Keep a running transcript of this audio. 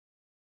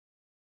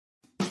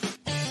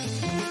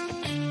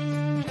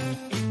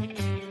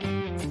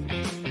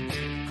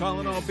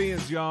Calling all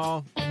beings,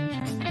 y'all.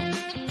 Let's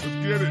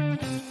get it.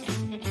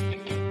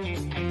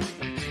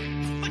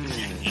 Put your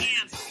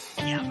hands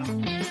together.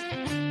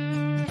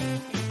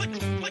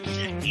 Put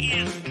your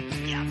hands together.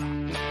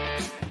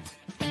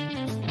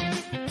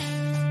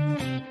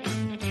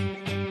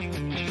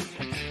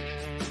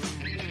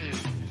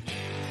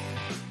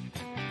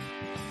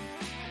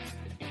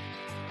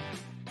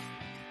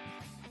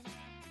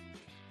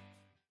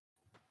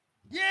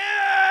 Yeah!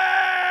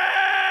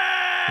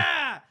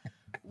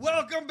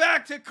 Welcome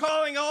back to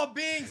Calling All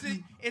Beings.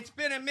 It's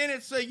been a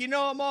minute, so you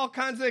know I'm all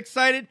kinds of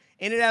excited,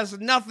 and it has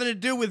nothing to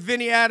do with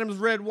Vinnie Adams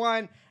Red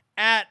Wine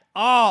at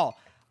all.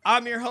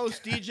 I'm your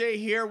host, DJ,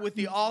 here with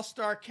the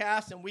all-star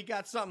cast, and we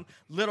got something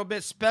a little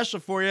bit special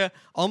for you,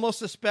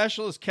 almost as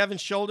special as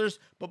Kevin's shoulders.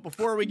 But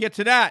before we get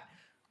to that,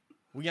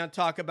 we're going to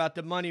talk about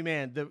the money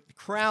man, the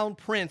crown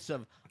prince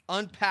of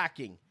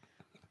unpacking,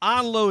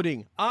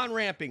 unloading,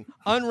 on-ramping,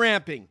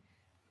 unramping.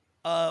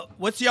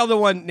 What's the other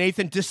one,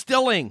 Nathan?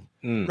 Distilling,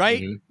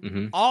 right?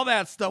 All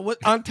that stuff.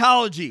 What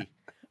ontology?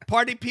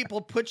 Party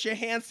people, put your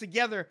hands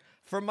together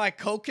for my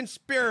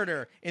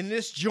co-conspirator in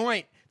this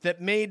joint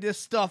that made this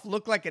stuff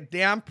look like a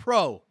damn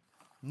pro.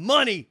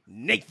 Money,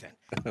 Nathan.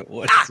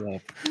 What's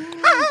up?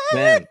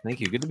 Man, thank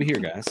you. Good to be here,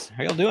 guys.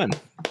 How y'all doing?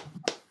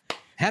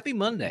 Happy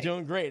Monday.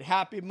 Doing great.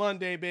 Happy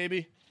Monday,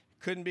 baby.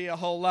 Couldn't be a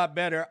whole lot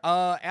better.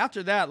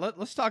 After that,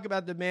 let's talk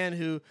about the man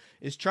who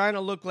is trying to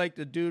look like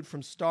the dude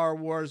from Star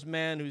Wars,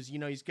 man, who's,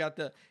 he's got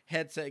the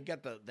headset,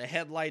 got the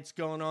headlights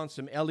going on,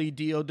 some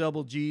LED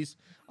double Gs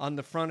on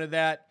the front of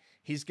that.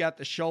 He's got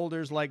the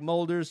shoulders like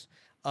Molders.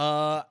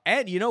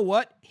 And you know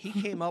what? He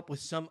came up with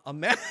some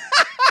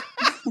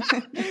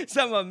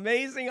some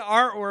amazing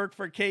artwork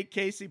for Kate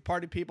Casey.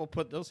 Party people,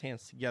 put those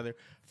hands together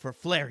for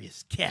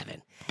Flarius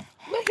Kevin.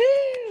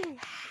 Woohoo!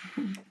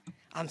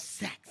 I'm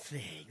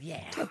sexy,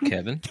 yeah. What's up,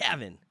 Kevin?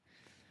 Kevin.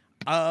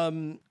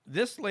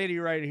 This lady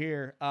right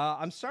here,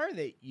 I'm sorry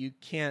that you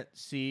can't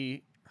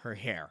see her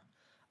hair,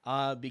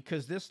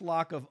 because this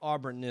lock of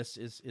auburnness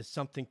is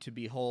something to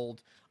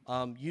behold.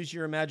 Use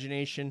your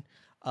imagination.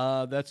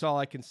 That's all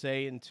I can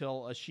say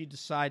until she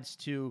decides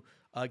to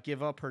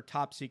give up her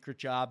top secret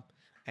job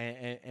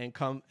and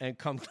come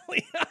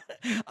clean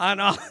on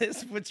all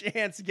this. Put your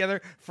hands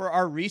together for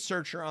our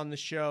researcher on the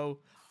show,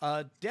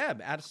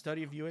 Deb, at a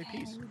study of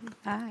UAPs.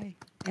 Hi.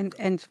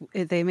 And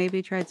they may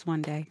be treads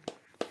one day.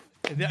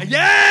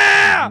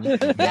 Yeah!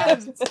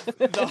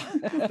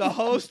 the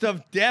host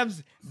of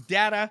Deb's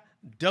Data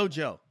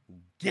Dojo.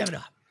 Give it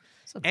up.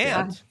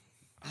 And,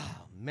 oh,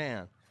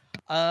 man.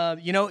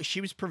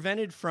 She was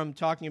prevented from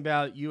talking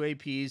about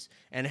UAPs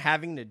and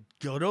having to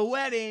go to a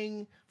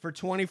wedding for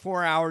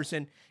 24 hours.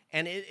 And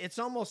it's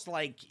almost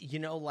like,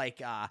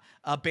 a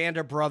band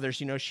of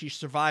brothers. She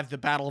survived the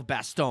Battle of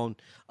Bastogne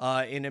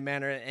in a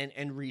manner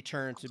and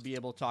returned to be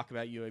able to talk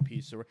about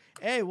UAPs. So,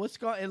 hey, what's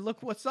going? And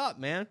look what's up,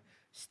 man.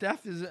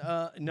 Steph is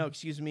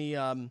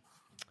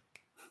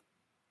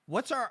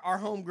what's our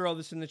homegirl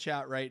that's in the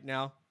chat right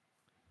now?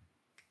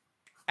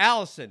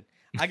 Allison.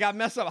 I got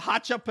messed up.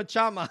 Hacha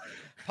Pachama.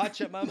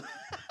 Pachamama.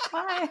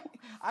 Hi.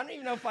 I don't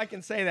even know if I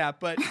can say that,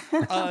 but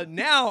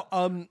now,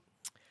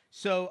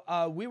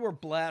 so we were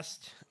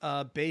blessed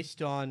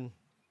based on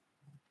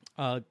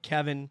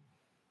Kevin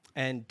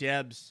and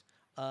Deb's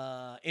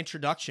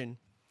introduction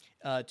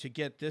to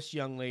get this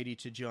young lady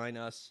to join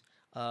us.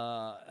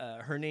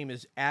 Her name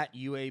is at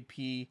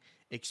UAP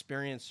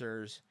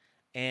Experiencers.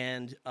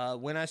 And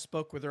when I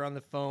spoke with her on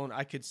the phone,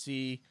 I could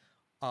see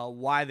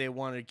why they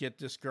wanted to get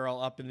this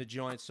girl up in the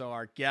joint. So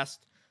our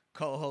guest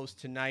co-host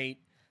tonight,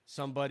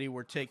 somebody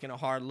we're taking a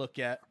hard look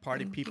at.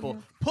 Party people,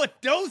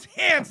 put those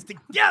hands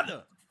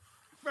together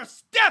for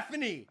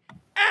Stephanie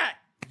at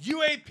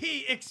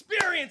UAP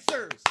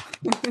Experiencers.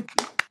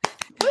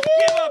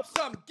 Give up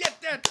some. Get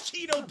that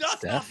Cheeto dust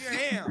Steph. off your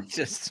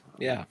hands.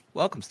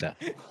 Welcome, Steph.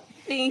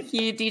 Thank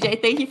you,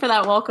 DJ. Thank you for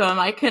that welcome.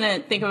 I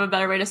couldn't think of a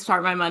better way to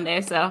start my Monday,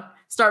 so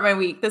start my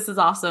week. This is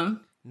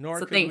awesome. Nor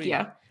so could thank we.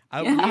 you.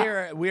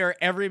 We are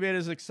every bit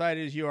as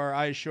excited as you are,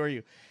 I assure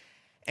you.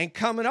 And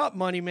coming up,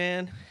 Money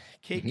Man,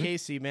 Kate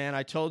Casey, man,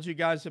 I told you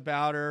guys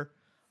about her,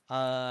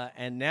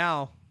 and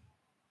now,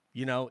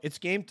 it's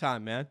game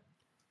time, man.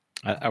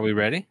 Are we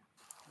ready?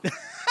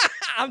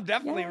 I'm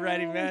definitely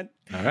ready, man.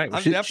 All right.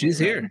 Well,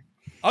 she's ready. here.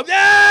 Oh,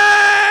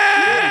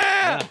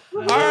 yeah!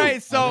 All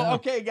right, so,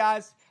 okay,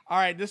 guys. All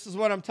right, this is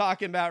what I'm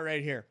talking about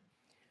right here.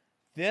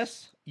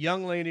 This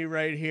young lady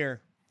right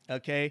here,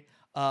 okay,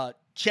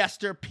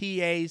 Chester,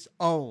 PA's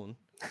own,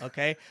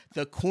 okay,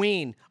 the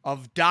queen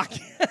of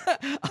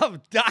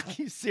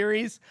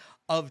docu-series,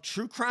 of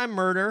true crime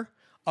murder,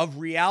 of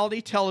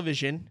reality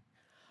television.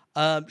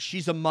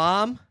 She's a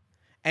mom,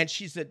 and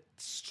she's a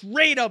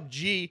straight up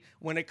G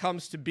when it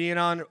comes to being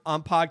on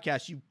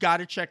podcasts. You've got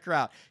to check her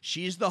out.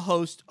 She's the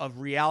host of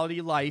Reality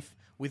Life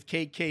with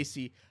Kate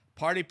Casey.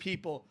 Party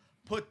people,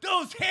 put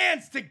those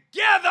hands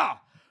together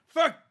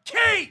for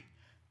Kate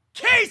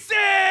Casey!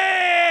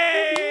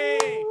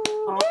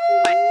 Oh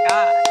my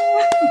God.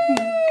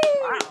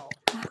 Wow.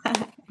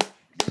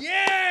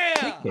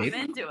 Yeah! I'm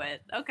into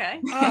it.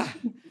 Okay.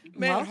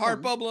 Man,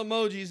 heart Welcome. bubble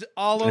emojis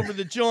all over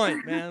the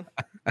joint, man.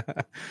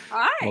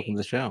 Hi. Welcome to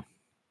the show.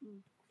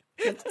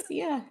 Good to see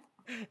you.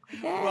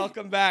 Yeah.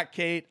 Welcome back,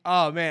 Kate.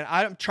 Oh man,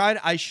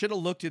 I should have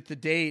looked at the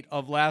date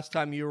of last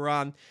time you were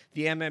on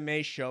the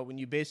MMA show when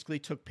you basically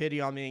took pity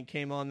on me and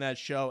came on that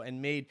show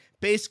and made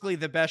basically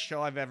the best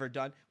show I've ever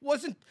done.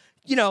 Wasn't,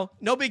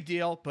 no big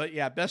deal, but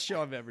yeah, best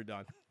show I've ever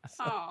done.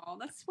 Oh,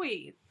 that's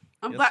sweet.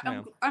 I'm Yes, glad.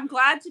 ma'am. I'm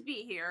glad to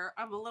be here.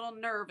 I'm a little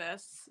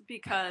nervous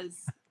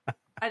because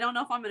I don't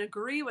know if I'm going to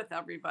agree with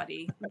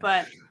everybody,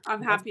 but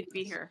I'm happy to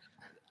be here.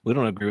 We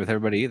don't agree with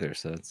everybody either,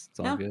 so it's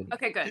all No. good.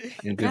 Okay, good.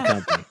 In good Yeah.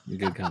 company. In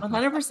good company.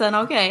 100%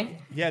 okay.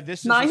 Yeah,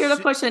 this is Not a here to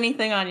se- push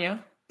anything on you.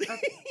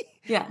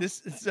 Yeah.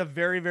 This is a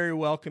very, very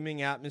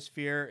welcoming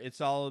atmosphere. It's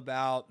all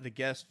about the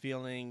guests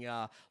feeling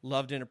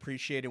loved and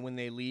appreciated when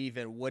they leave,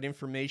 and what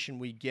information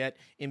we get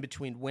in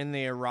between when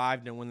they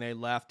arrived and when they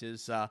left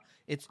is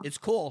it's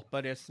cool,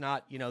 but it's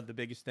not the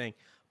biggest thing.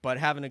 But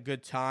having a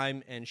good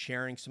time and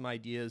sharing some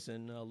ideas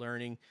and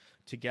learning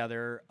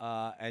together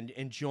and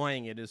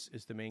enjoying it is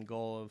the main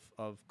goal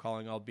of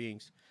Calling All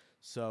Beings.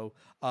 So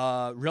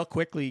real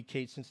quickly,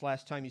 Kate, since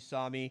last time you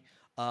saw me,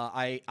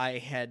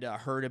 I had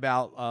heard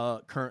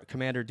about current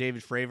Commander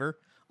David Fravor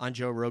on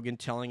Joe Rogan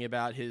telling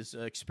about his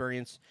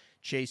experience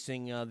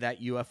chasing that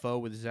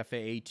UFO with his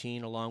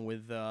FA-18 along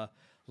with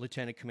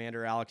Lieutenant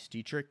Commander Alex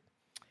Dietrich.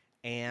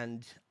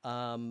 And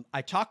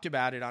I talked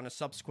about it on a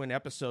subsequent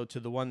episode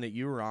to the one that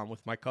you were on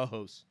with my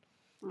co-host.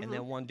 Mm-hmm. And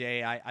then one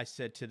day I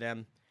said to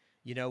them,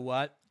 you know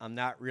what? I'm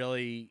not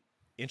really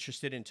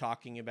interested in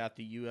talking about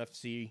the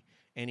UFC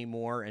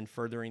anymore and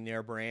furthering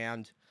their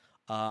brand.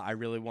 I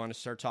really want to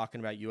start talking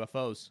about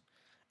UFOs.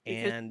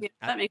 And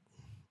that makes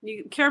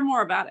you care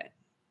more about it.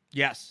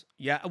 yes.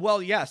 Yeah.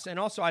 Well, yes. And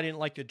also I didn't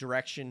like the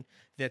direction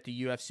that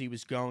the UFC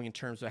was going in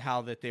terms of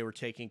how that they were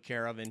taking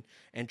care of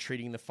and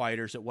treating the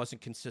fighters. It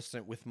wasn't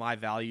consistent with my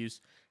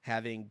values,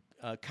 having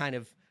kind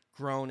of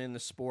grown in the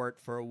sport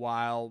for a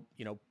while,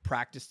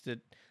 practiced it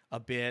a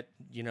bit,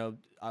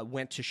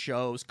 went to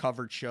shows,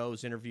 covered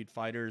shows, interviewed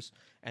fighters,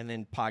 and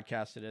then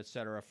podcasted, et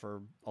cetera,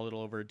 for a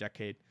little over a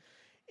decade.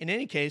 In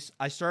any case,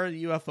 I started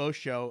a UFO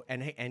show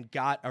and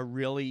got a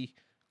really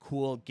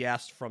cool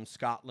guest from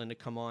Scotland to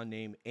come on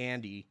named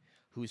Andy,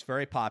 who's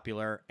very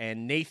popular.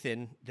 And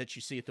Nathan, that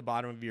you see at the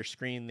bottom of your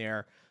screen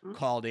there,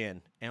 called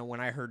in. And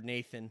when I heard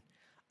Nathan,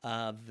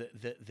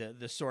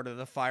 the sort of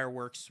the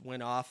fireworks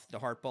went off, the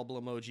heart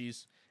bubble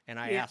emojis, and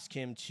I asked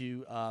him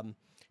to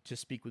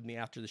speak with me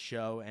after the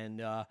show.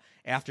 And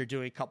after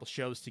doing a couple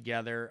shows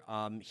together,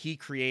 he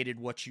created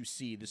what you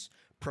see, this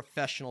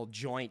professional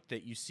joint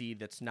that you see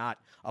that's not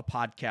a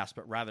podcast,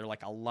 but rather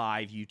like a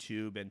live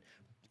YouTube. And,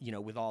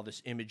 with all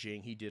this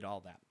imaging, he did all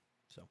that.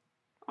 So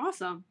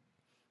Awesome.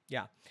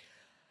 yeah.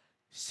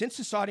 Since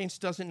this audience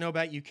doesn't know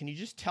about you, can you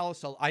just tell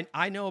us,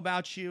 I know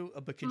about you,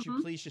 but could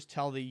you please just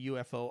tell the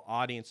UFO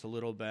audience a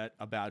little bit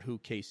about who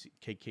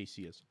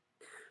KKC is?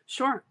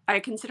 Sure. I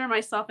consider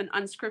myself an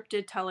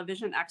unscripted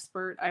television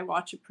expert. I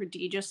watch a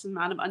prodigious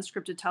amount of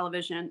unscripted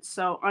television.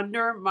 So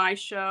under my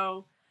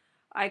show,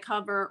 I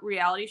cover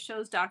reality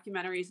shows,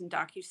 documentaries, and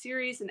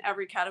docuseries in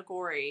every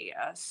category: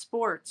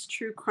 sports,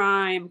 true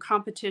crime,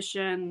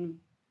 competition,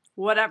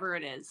 whatever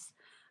it is.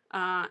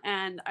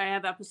 And I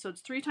have episodes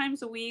 3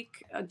 times a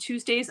week.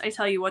 Tuesdays, I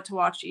tell you what to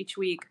watch each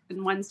week.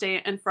 And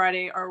Wednesday and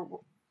Friday are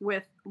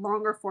with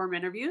longer form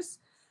interviews.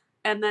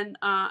 And then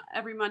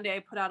every Monday, I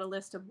put out a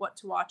list of what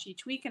to watch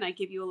each week. And I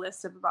give you a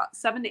list of about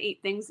 7 to 8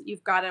 things that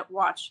you've got to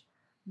watch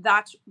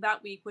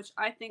that week, which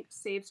I think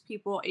saves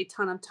people a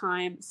ton of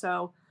time.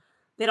 So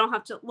they don't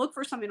have to look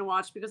for something to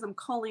watch, because I'm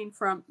culling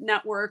from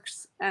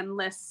networks and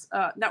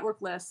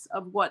network lists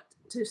of what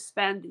to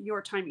spend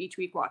your time each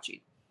week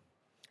watching.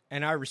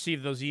 And I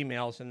receive those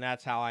emails, and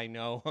that's how I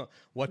know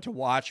what to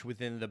watch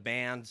within the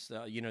bands,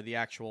 the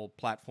actual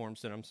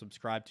platforms that I'm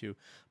subscribed to.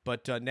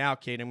 But now,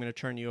 Kate, I'm going to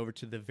turn you over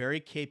to the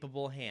very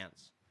capable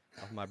hands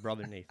of my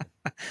brother Nathan.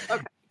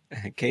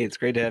 Kate, it's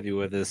great to have you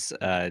with us.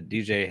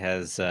 DJ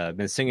has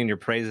been singing your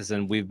praises,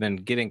 and we've been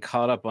getting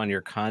caught up on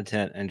your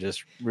content and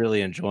just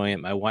really enjoying it.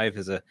 My wife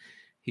is a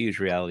huge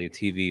reality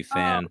TV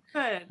fan,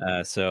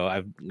 Good. so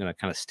I'm going to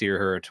kind of steer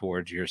her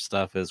towards your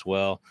stuff as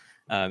well.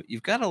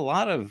 You've got a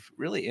lot of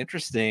really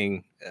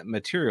interesting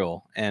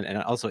material and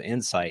also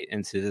insight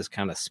into this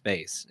kind of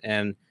space.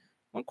 And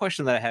one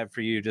question that I have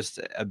for you just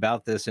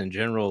about this in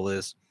general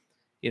is,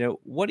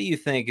 what do you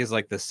think is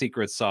like the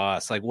secret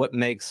sauce? Like, what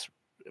makes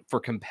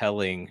for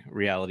compelling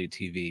reality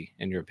TV,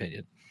 in your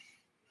opinion?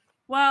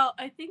 Well,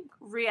 I think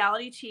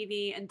reality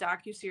TV and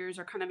docuseries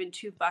are kind of in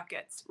 2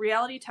 buckets.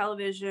 Reality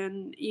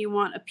television, you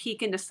want a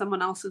peek into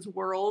someone else's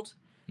world.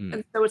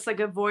 And so it's like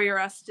a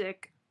voyeuristic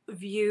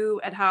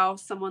view at how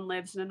someone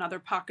lives in another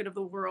pocket of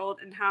the world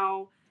and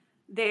how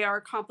they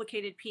are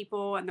complicated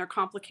people and their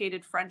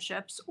complicated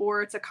friendships.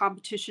 Or it's a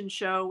competition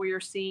show where you're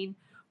seeing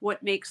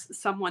what makes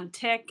someone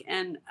tick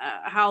and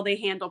how they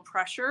handle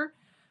pressure.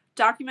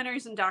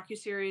 Documentaries and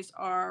docuseries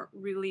are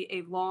really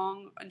a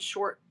long and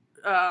short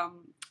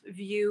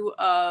view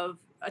of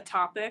a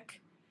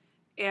topic,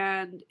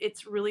 and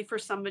it's really for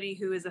somebody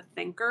who is a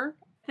thinker,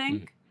 I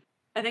think.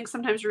 I think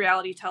sometimes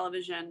reality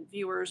television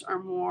viewers are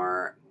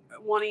more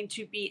wanting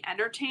to be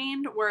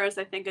entertained, whereas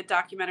I think a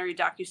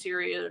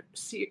docuseries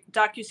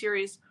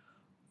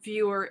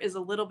viewer is a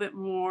little bit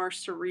more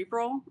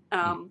cerebral,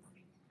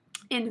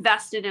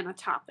 invested in a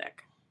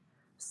topic.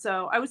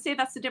 So I would say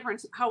that's the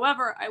difference.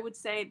 However, I would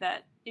say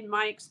that in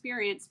my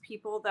experience,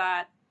 people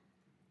that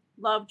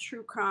love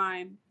true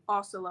crime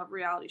also love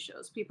reality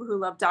shows. People who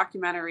love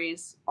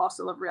documentaries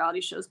also love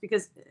reality shows,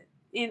 because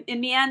in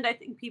the end, I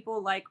think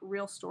people like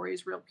real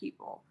stories, real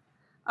people.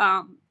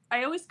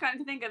 I always kind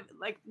of think of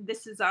like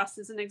This Is Us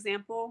as an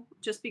example,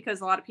 just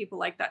because a lot of people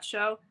like that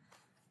show.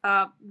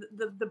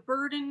 The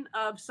burden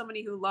of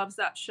somebody who loves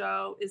that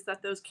show is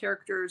that those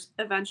characters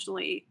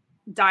eventually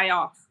die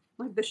off,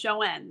 like the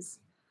show ends.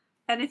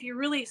 And if you're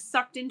really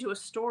sucked into a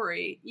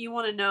story, you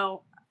want to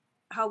know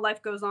how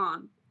life goes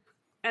on.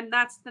 And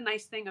that's the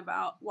nice thing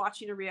about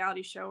watching a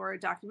reality show or a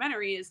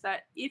documentary, is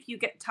that if you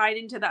get tied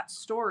into that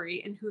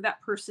story and who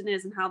that person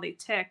is and how they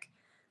tick,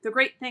 the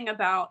great thing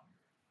about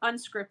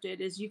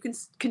unscripted is you can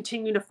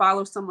continue to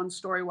follow someone's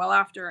story well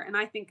after. And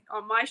I think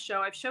on my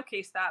show, I've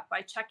showcased that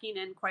by checking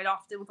in quite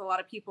often with a lot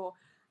of people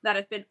that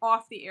have been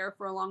off the air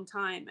for a long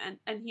time,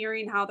 and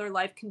hearing how their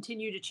life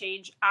continued to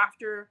change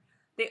after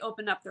they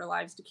opened up their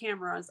lives to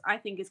cameras, I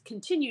think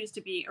continues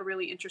to be a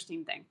really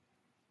interesting thing.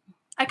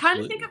 I kind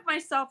of think of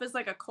myself as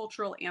like a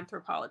cultural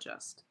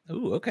anthropologist.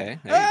 Ooh, okay.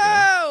 There you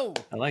go.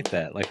 I like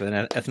that, like an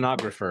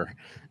ethnographer.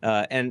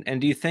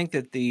 And do you think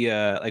that the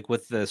like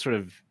with the sort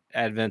of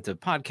advent of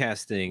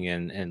podcasting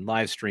and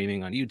live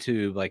streaming on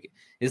YouTube, like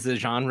is the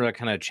genre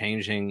kind of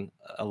changing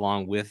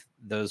along with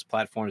those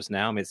platforms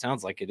now? I mean, it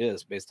sounds like it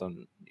is based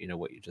on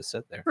what you just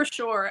said there. For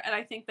sure. And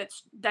I think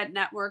that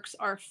networks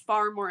are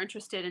far more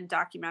interested in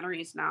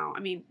documentaries now. I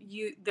mean,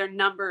 their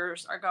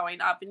numbers are going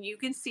up, and you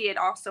can see it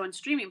also in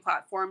streaming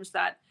platforms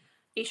that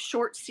a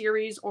short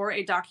series or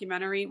a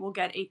documentary will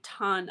get a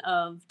ton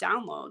of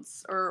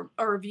downloads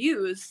or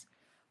views.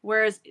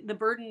 Whereas the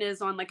burden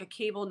is on like a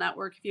cable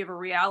network. If you have a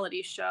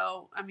reality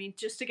show, I mean,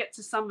 just to get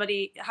to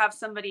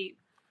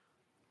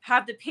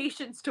have the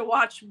patience to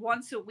watch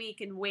once a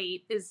week and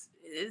wait is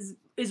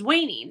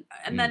waning.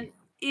 And then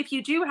if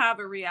you do have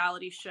a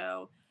reality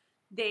show,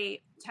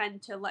 they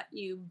tend to let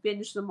you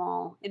binge them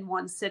all in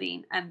one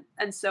sitting.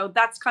 And so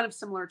that's kind of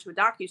similar to a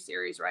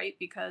docuseries, right?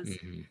 Because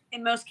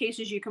in most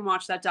cases you can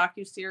watch that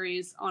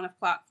docuseries on a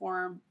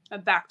platform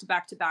back to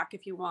back to back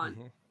if you want.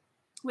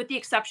 With the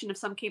exception of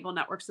some cable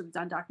networks that have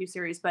done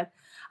docuseries. But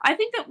I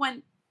think that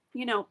when,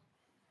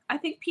 I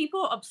think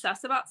people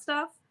obsess about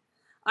stuff.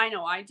 I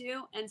know I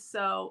do. And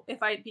so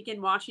if I begin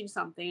watching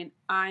something,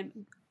 I'm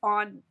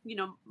on,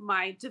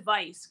 my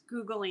device,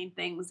 Googling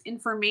things,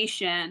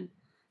 information.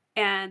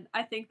 And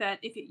I think that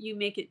if you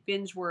make it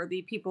binge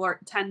worthy, people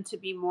tend to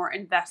be more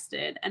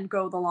invested and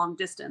go the long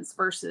distance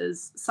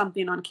versus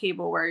something on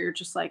cable where you're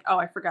just like, oh,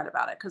 I forgot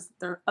about it because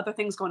there are other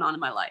things going on in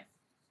my life.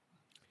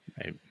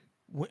 Right.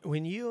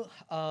 When you,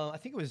 I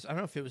think it was, I don't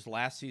know if it was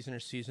last season or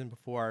season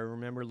before, I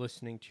remember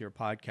listening to your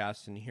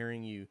podcast and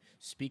hearing you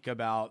speak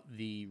about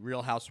the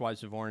Real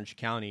Housewives of Orange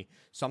County,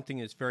 something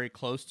that's very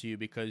close to you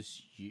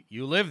because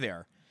you live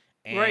there.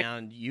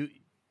 And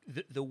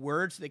the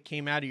words that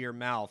came out of your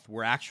mouth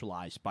were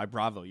actualized by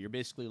Bravo. You're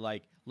basically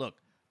like, look,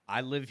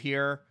 I live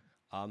here.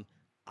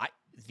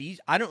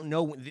 I don't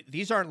know,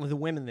 these aren't the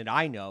women that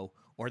I know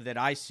or that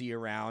I see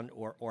around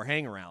or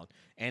hang around.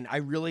 And I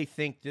really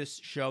think this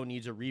show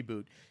needs a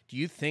reboot. Do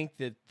you think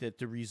that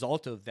the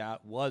result of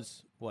that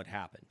was what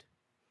happened?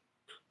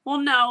 Well,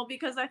 no,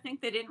 because I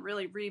think they didn't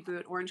really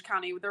reboot Orange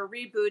County. They're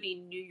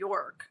rebooting New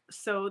York.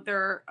 So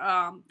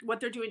what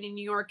they're doing in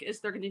New York is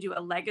they're going to do a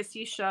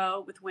legacy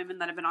show with women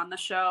that have been on the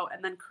show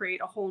and then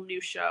create a whole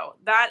new show.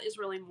 That is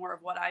really more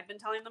of what I've been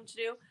telling them to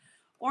do.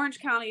 Orange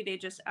County, they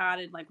just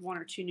added like one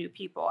or two new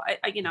people.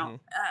 That's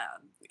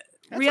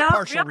a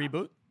partial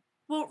reboot.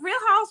 Well, Real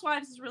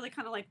Housewives is really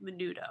kind of like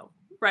Menudo,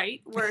 right?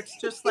 Where it's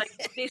just like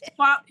they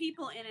swap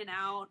people in and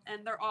out,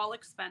 and they're all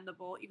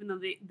expendable, even though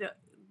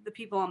the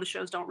people on the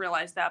shows don't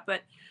realize that.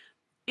 But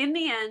in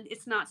the end,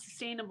 it's not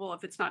sustainable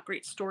if it's not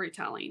great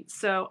storytelling.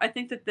 So I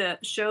think that the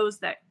shows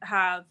that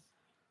have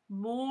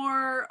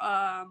more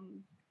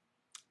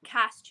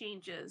cast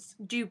changes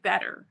do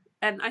better.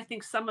 And I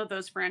think some of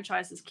those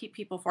franchises keep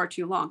people far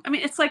too long. I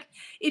mean, it's like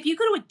if you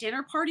go to a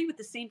dinner party with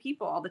the same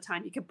people all the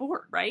time, you get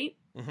bored, right?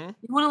 You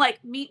want to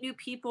like meet new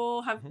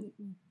people,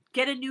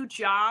 get a new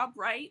job,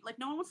 right? Like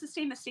no one wants to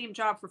stay in the same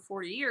job for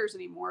 40 years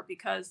anymore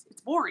because it's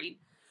boring.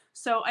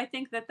 So I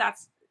think that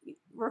that's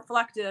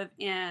reflective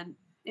in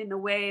the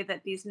way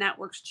that these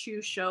networks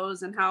choose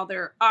shows and how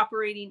they're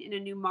operating in a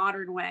new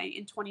modern way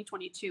in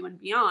 2022 and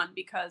beyond,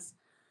 because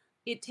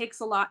it takes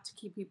a lot to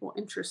keep people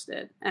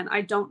interested. And I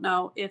don't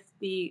know if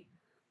the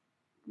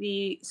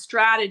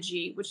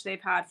strategy which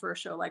they've had for a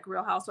show like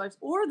Real Housewives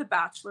or The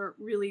Bachelor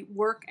really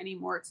work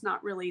anymore. It's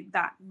not really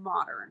that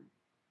modern.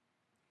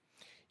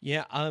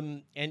 Yeah,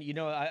 and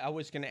I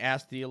was going to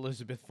ask the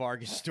Elizabeth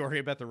Vargas story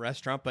about the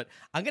restaurant, but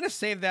I'm going to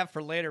save that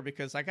for later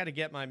because I got to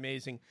get my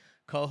amazing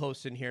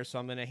co-host in here, so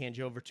I'm going to hand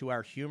you over to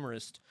our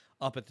humorist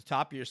up at the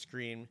top of your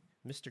screen,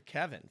 Mr.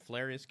 Kevin,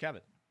 Hilarious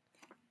Kevin.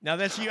 Now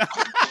that's you.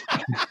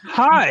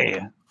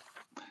 Hi.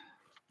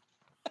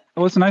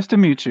 Well, it's nice to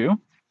meet you.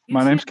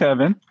 My name's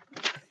Kevin.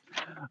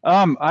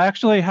 I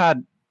actually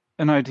had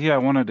an idea I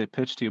wanted to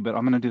pitch to you, but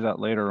I'm going to do that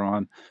later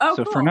on. Oh,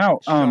 So cool. for now,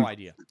 Show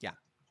idea. Yeah.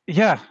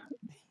 yeah,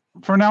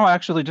 for now, I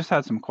actually just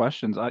had some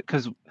questions.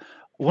 Because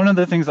one of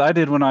the things I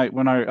did when I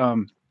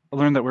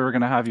learned that we were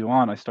going to have you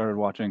on, I started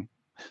watching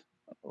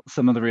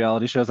some of the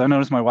reality shows. I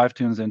noticed my wife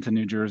tunes into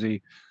New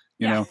Jersey,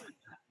 you know.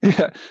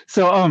 Yeah.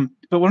 So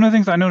but one of the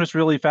things I noticed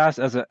really fast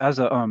as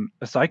a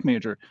psych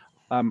major,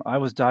 I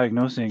was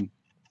diagnosing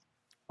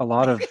a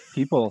lot of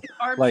people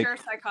like Armchair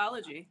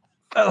psychology.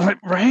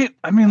 right?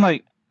 I mean,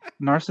 like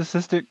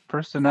narcissistic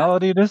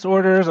personality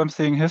disorders. I'm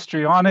seeing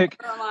histrionic.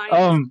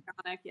 Borderline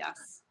histrionic,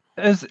 yes.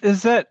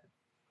 Is that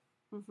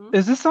Mhm.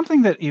 is this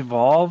something that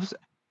evolves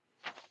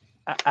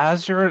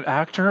as you're an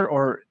actor,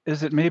 or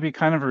is it maybe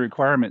kind of a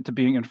requirement to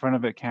being in front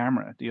of a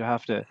camera? Do you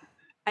have to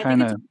I think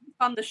kind it of? depends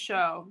on the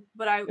show,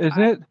 but Is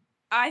it?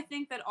 I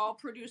think that all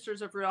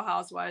producers of Real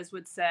Housewives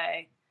would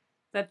say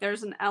that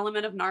there's an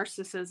element of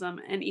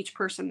narcissism in each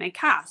person they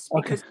cast,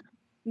 Okay. because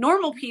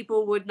normal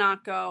people would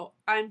not go,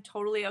 I'm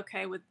totally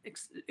okay with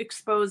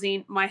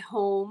exposing my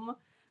home,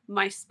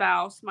 my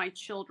spouse, my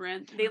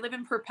children. They live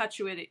in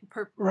perpetuity,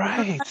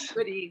 Right.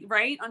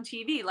 right? On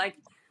TV. Like,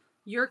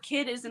 your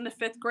kid is in the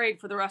 5th grade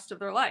for the rest of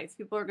their life.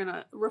 People are going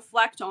to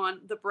reflect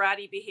on the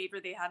bratty behavior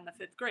they had in the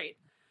 5th grade.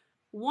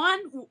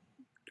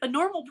 A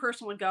normal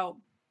person would go,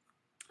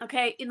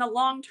 okay, in the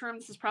long term,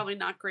 this is probably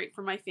not great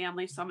for my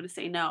family, so I'm going to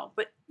say no.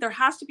 But there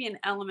has to be an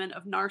element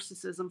of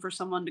narcissism for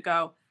someone to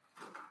go,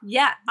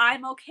 yeah,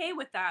 I'm okay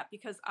with that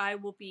because I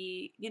will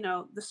be,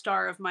 the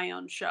star of my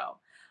own show.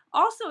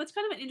 Also, it's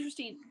kind of an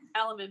interesting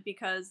element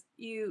because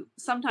you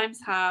sometimes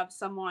have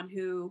someone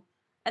who,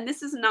 and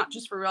this is not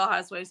just for Real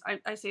Housewives,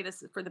 I say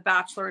this for The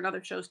Bachelor and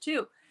other shows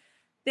too.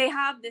 They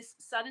have this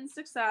sudden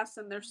success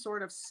and they're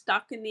sort of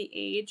stuck in the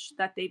age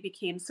that they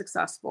became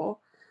successful.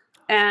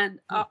 And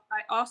I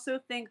also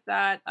think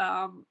that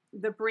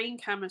the brain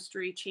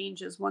chemistry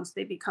changes once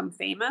they become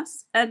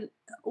famous. And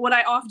what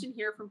I often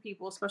hear from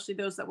people, especially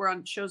those that were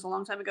on shows a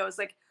long time ago, is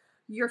like,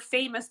 you're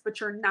famous, but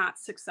you're not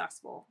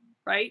successful,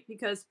 right?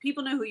 Because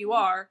people know who you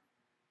are.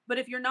 But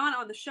if you're not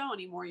on the show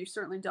anymore, you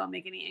certainly don't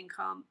make any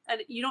income.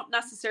 And you don't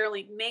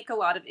necessarily make a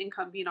lot of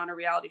income being on a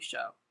reality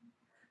show.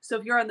 So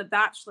if you're on The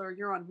Bachelor,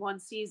 you're on one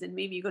season,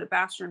 maybe you go to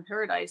Bachelor in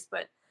Paradise,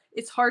 but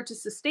it's hard to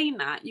sustain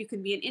that. You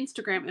can be an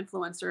Instagram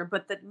influencer,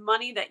 but the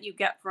money that you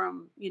get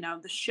from, the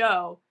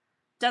show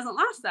doesn't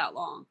last that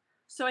long.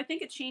 So I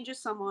think it changes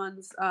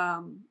someone's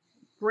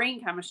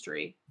brain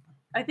chemistry.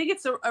 I think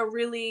it's a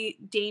really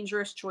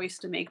dangerous choice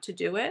to make to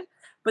do it.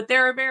 But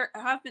there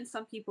have been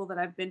some people that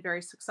have been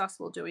very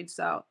successful doing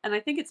so. And I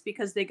think it's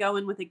because they go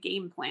in with a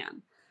game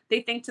plan.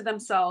 They think to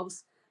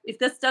themselves, if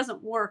this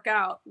doesn't work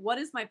out, what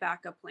is my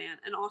backup plan?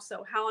 And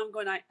also,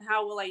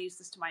 how will I use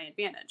this to my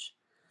advantage?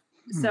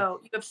 So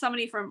you have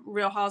somebody from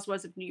Real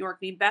Housewives of New York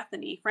named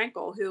Bethany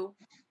Frankel, who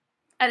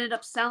ended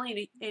up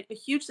selling a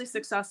hugely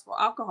successful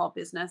alcohol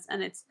business,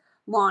 and it's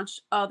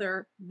launched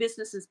other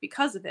businesses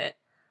because of it.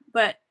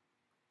 But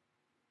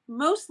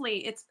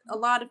mostly it's a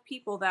lot of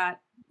people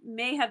that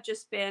may have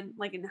just been,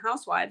 like in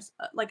Housewives,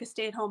 like a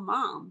stay-at-home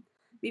mom.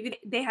 Maybe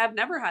they have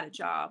never had a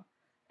job.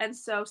 And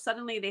so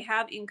suddenly they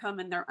have income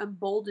and they're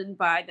emboldened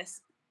by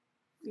this,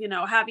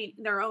 having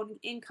their own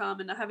income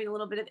and having a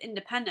little bit of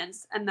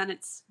independence, and then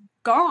it's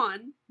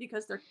gone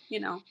because they're,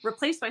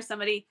 replaced by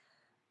somebody.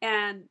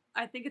 And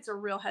I think it's a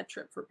real head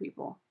trip for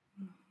people.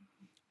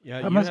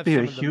 Yeah, That must be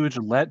a huge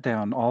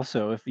letdown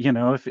also if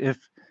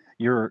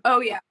you're Oh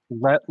yeah.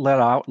 let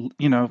out,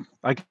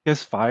 I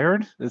guess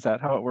fired. Is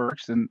that how it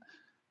works? And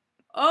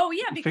Oh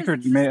yeah, I because figured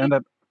it's you may end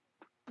up.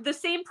 the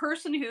same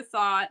person who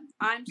thought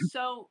I'm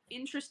so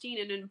interesting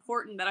and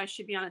important that I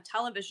should be on a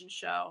television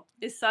show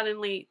is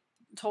suddenly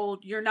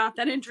told you're not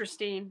that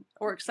interesting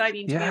or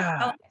exciting to be on a Yeah.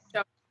 television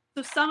show.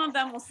 So some of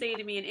them will say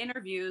to me in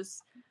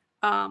interviews,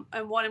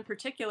 and one in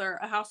particular,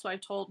 a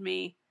housewife told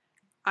me,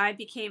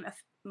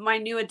 my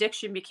new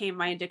addiction became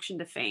my addiction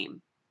to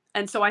fame.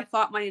 And so I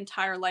thought my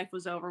entire life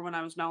was over when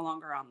I was no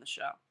longer on the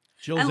show.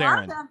 Jill And a lot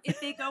of Zarin. them, if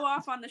they go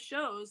off on the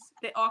shows,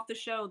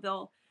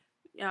 they'll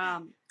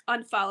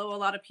unfollow a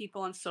lot of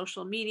people on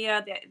social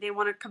media. They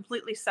want to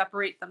completely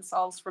separate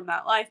themselves from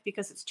that life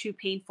because it's too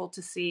painful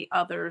to see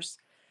others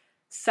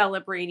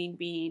celebrating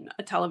being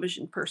a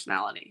television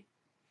personality.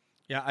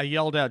 Yeah, I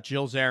yelled out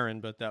Jill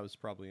Zarin, but that was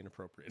probably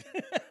inappropriate.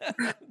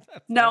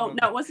 No,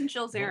 it wasn't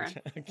Jill Zarin.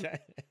 Okay.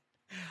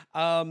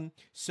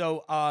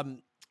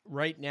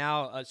 Right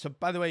now, so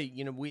by the way,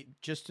 we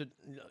just to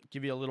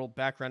give you a little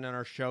background on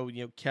our show,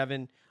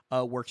 Kevin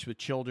works with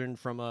children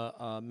from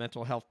a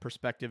mental health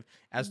perspective,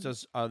 as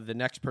does the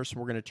next person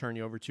we're going to turn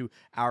you over to.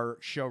 Our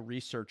show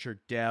researcher,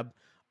 Deb,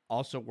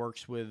 also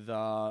works with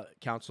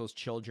counsels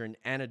children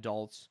and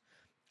adults.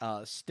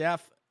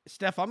 Steph,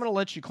 I'm going to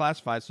let you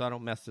classify so I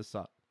don't mess this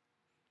up.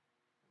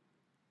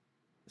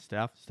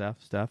 Steph,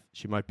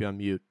 she might be on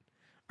mute.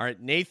 All right,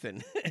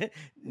 Nathan.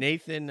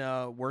 Nathan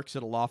works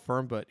at a law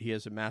firm, but he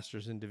has a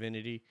master's in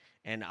divinity,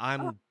 and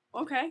I'm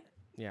Okay.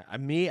 yeah.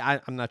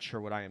 I'm not sure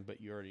what I am,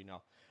 but you already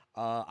know.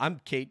 I'm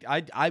Kate.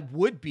 I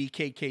would be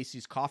Kate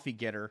Casey's coffee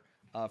getter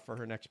for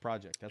her next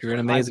project. That's You're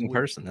an what I amazing would-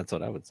 person. That's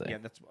what I would say. Yeah,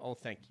 that's. Oh,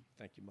 thank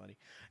you, buddy.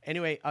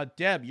 Anyway,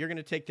 Deb, you're going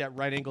to take that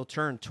right angle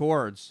turn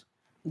towards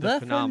the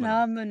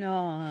phenomenon.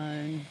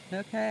 phenomenon.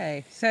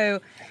 Okay,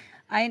 so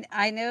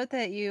I know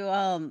that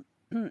you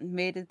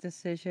made a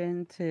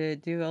decision to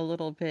do a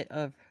little bit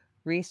of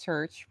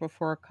research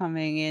before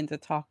coming in to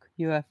talk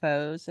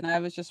UFOs, and I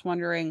was just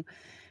wondering,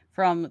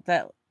 from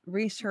that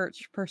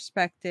research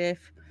perspective,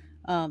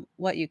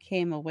 what you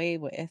came away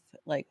with,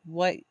 like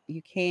what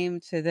you came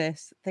to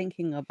this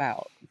thinking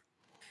about.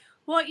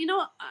 Well, you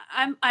know,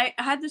 I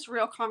had this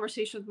real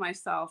conversation with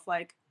myself.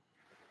 Like,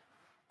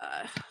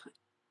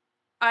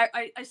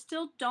 I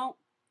still don't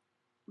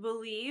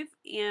believe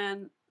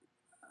in.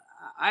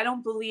 I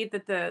don't believe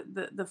that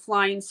the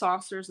flying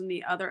saucers and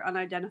the other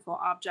unidentified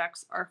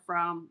objects are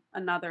from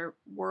another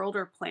world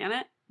or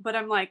planet. But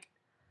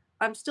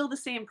I'm still the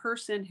same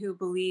person who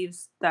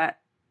believes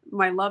that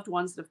my loved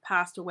ones that have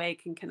passed away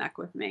can connect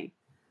with me.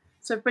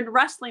 So I've been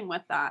wrestling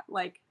with that.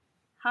 Like,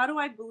 how do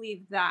I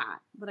believe that,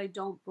 but I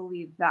don't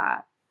believe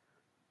that?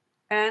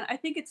 And I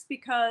think it's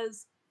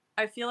because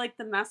I feel like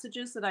the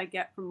messages that I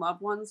get from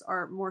loved ones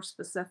are more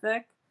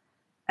specific.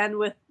 And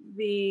with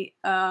the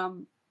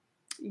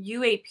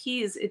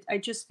UAPs, I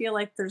just feel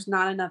like there's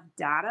not enough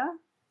data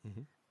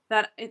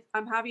that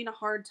I'm having a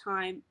hard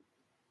time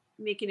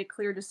making a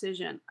clear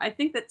decision. I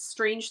think that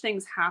strange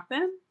things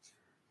happen,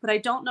 but I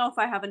don't know if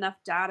I have enough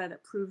data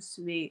that proves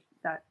to me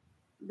that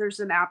there's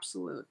an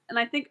absolute. And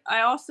I think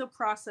I also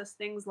process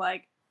things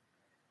like,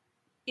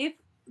 if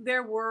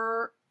there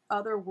were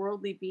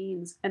otherworldly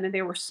beings and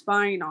they were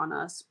spying on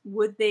us,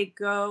 would they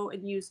go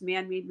and use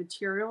man-made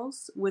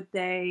materials? Wouldn't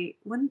they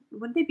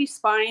be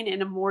spying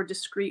in a more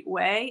discreet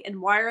way?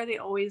 And why are they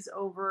always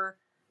over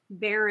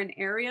barren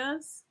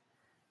areas?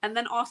 And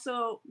then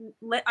also,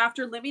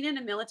 after living in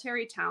a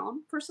military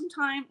town for some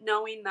time,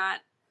 knowing that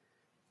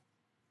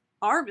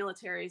our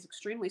military is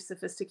extremely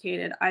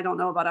sophisticated, I don't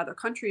know about other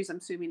countries, I'm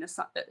assuming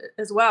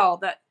as well,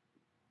 that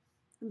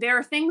there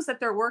are things that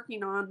they're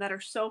working on that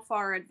are so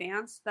far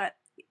advanced that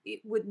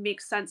it would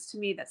make sense to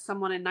me that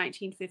someone in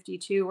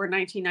 1952 or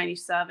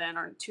 1997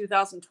 or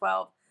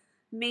 2012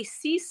 may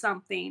see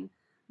something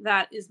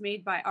that is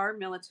made by our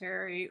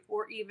military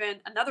or even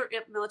another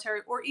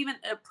military or even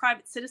a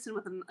private citizen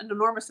with an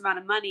enormous amount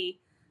of money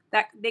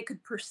that they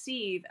could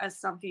perceive as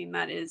something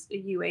that is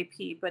a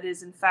UAP, but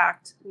is in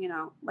fact,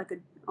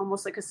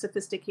 almost like a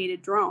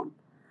sophisticated drone.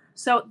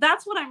 So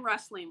that's what I'm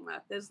wrestling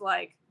with, is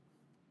like,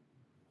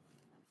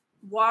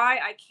 why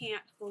I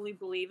can't fully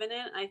believe in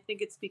it. I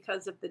think it's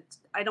because of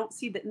I don't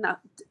see enough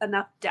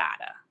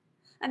data.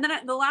 And then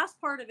the last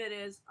part of it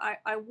is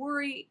I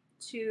worry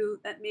too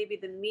that maybe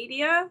the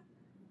media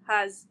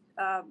has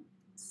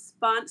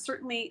spun,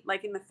 certainly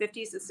like in the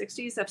 50s and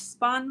 60s, have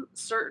spun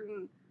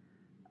certain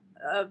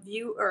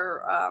view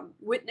or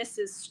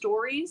witnesses'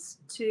 stories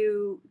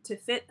to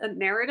fit a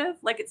narrative.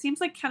 Like, it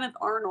seems like Kenneth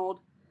Arnold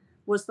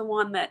was the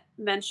one that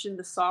mentioned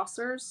the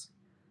saucers,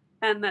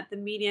 and that the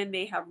media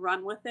may have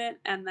run with it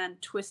and then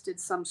twisted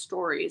some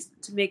stories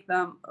to make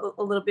them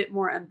a little bit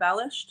more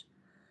embellished.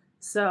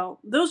 So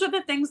those are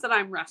the things that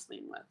I'm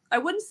wrestling with. I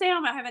wouldn't say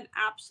I have an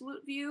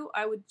absolute view.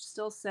 I would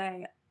still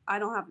say I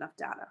don't have enough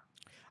data.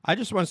 I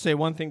just want to say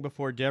one thing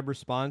before Deb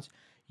responds.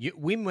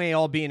 We may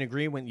all be in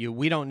agreement with you.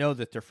 We don't know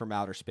that they're from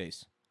outer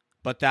space,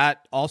 but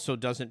that also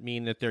doesn't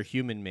mean that they're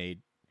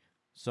human-made.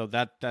 So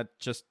that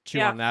just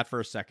chew on that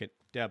for a second.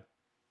 Deb.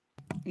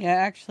 Yeah,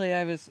 actually,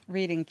 I was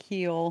reading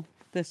Keel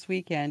this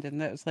weekend, and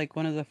that was like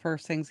one of the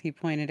first things he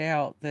pointed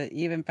out, that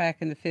even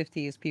back in the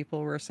 50s, people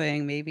were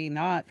saying maybe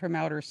not from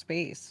outer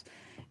space,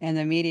 and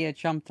the media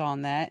jumped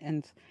on that.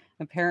 And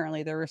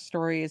apparently there were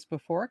stories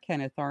before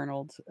Kenneth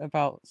Arnold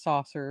about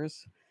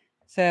saucers.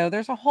 So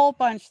there's a whole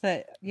bunch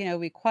that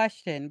we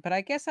question, but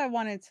I guess I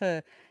wanted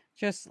to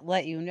just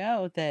let you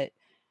know that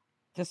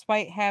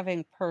despite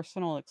having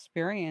personal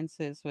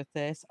experiences with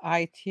this,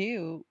 I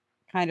too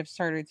kind of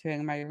started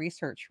doing my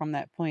research from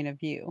that point of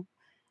view.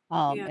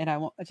 And I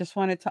just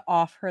wanted to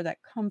offer that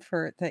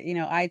comfort that,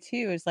 I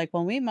too is like,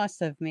 well, we must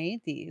have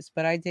made these,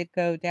 but I did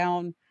go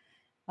down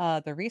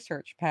the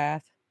research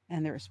path,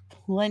 and there's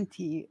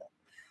plenty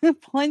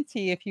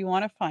if you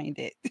want to find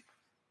it.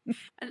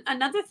 And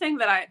another thing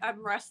that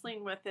I'm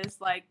wrestling with is,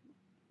 like,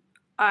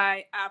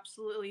 I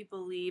absolutely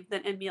believe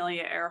that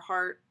Amelia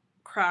Earhart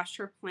crashed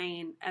her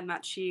plane and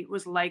that she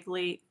was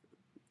likely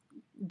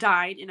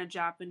died in a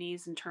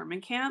Japanese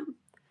internment camp.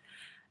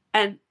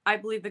 And I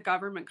believe the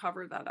government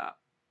covered that up.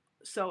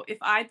 So if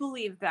I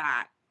believe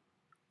that,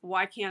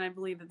 why can't I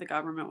believe that the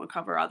government would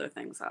cover other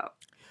things up?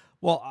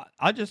 Well,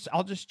 I'll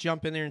just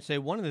jump in there and say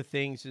one of the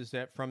things is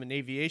that from an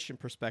aviation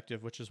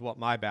perspective, which is what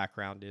my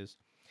background is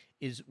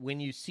when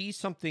you see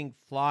something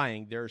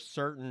flying, there are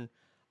certain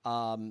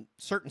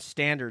certain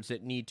standards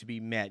that need to be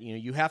met.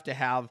 You have to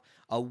have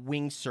a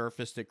wing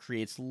surface that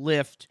creates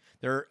lift.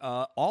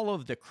 All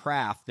of the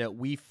craft that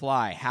we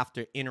fly have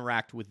to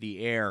interact with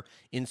the air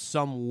in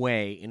some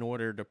way in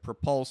order to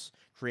propulse,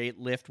 create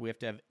lift. We have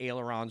to have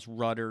ailerons,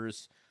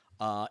 rudders,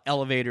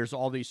 elevators,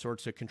 all these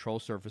sorts of control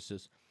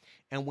surfaces.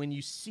 And when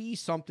you see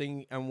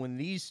something, and when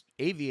these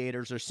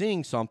aviators are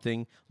seeing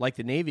something like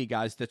the Navy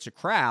guys, that's a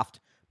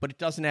craft, but it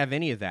doesn't have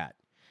any of that.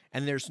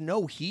 And there's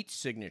no heat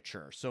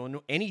signature.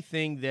 So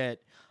anything that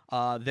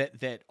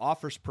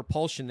offers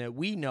propulsion that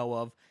we know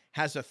of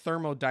has a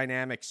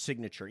thermodynamic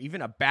signature.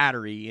 Even a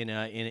battery in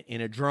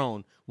a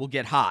drone will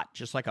get hot,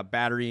 just like a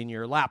battery in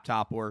your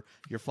laptop or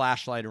your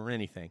flashlight or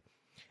anything.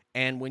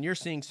 And when you're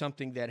seeing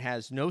something that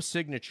has no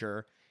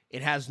signature,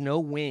 it has no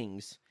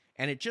wings,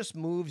 and it just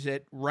moves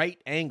at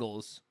right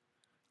angles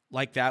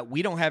like that,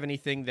 we don't have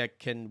anything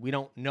we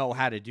don't know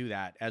how to do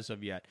that as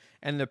of yet.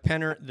 And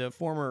the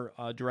former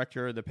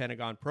director of the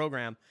Pentagon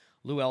program,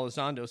 Lou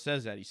Elizondo,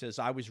 says that. He says,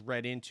 I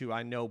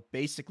know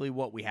basically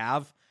what we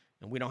have,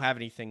 and we don't have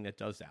anything that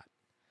does that.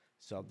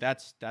 So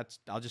that's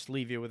I'll just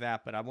leave you with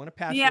that, but I want to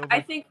pass you over.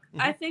 I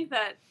think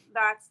that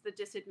that's the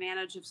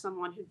disadvantage of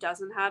someone who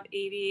doesn't have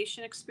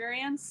aviation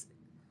experience,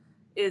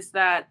 is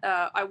that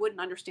I wouldn't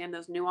understand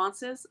those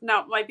nuances.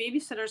 Now, my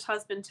babysitter's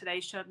husband today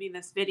showed me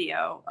this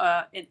video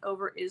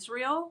over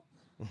Israel.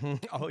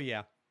 Oh,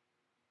 yeah.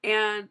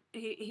 And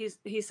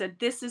he said,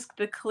 this is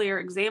the clear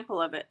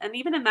example of it. And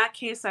even in that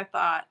case, I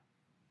thought,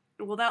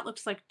 well, that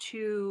looks like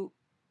two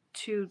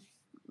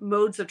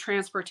modes of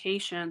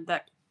transportation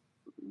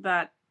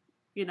that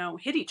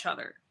hit each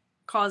other,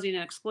 causing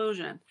an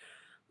explosion.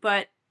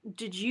 But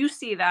did you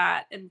see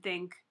that and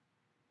think,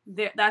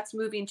 that's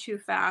moving too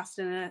fast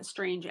in a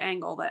strange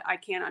angle that I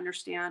can't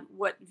understand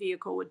what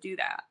vehicle would do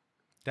that?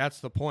 That's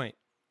the point.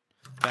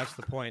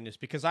 Is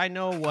because I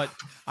know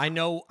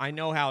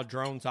how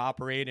drones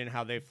operate and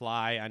how they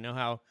fly. I know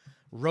how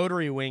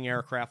rotary wing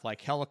aircraft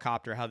like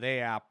helicopter, how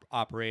they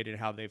operate and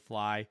how they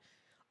fly.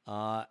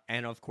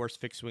 And of course,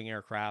 fixed wing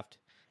aircraft.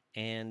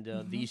 And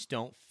these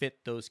don't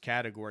fit those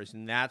categories.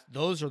 And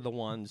those are the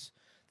ones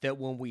that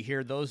when we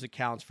hear those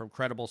accounts from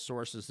credible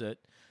sources that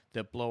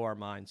blow our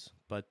minds.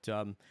 But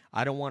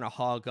I don't want to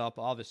hog up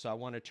all this, so I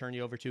want to turn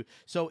you over to.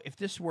 So if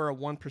this were a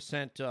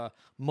 1%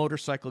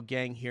 motorcycle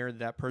gang here,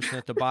 that person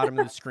at the bottom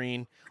of the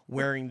screen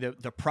wearing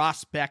the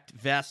Prospect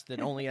vest that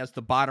only has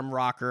the bottom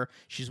rocker,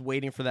 she's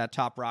waiting for that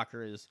top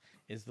rocker, is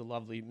the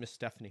lovely Miss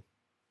Stephanie.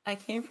 I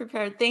came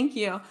prepared. Thank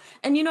you.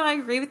 And, I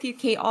agree with you,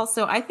 Kate.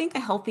 Also, I think a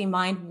healthy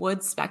mind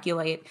would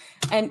speculate.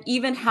 And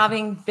even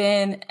having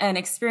been an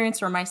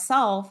experiencer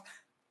myself,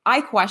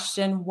 I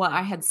question what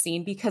I had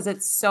seen because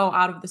it's so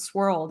out of this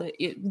world.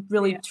 It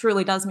really,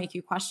 truly does make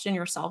you question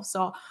yourself.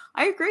 So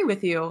I agree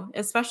with you,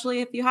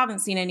 especially if you haven't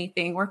seen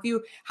anything, or if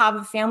you have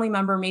a family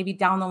member maybe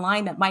down the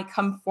line that might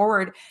come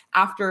forward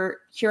after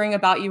hearing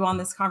about you on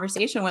this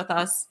conversation with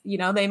us.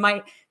 They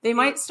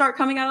might start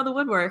coming out of the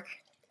woodwork.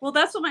 Well,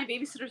 that's what my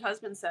babysitter's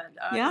husband said.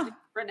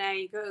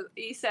 Renee,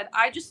 he said,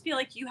 I just feel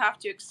like you have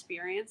to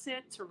experience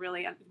it to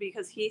really,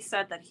 because he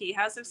said that he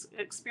has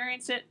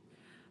experienced it.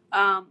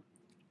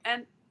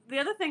 And the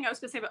other thing I was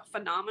going to say about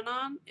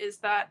Phenomenon is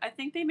that I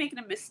think they make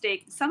a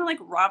mistake. It sounded like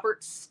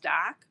Robert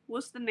Stack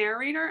was the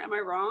narrator. Am I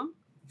wrong?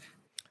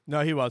 No,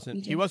 he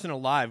wasn't. He wasn't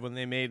alive when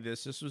they made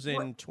this. This was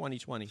in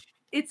 2020.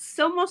 It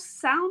almost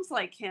sounds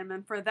like him.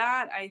 And for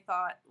that, I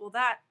thought, well,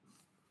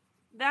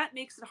 that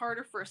makes it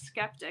harder for a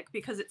skeptic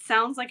because it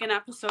sounds like an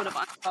episode of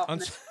Unsolved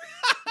Mysteries.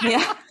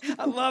 Yeah.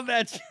 I love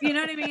that. You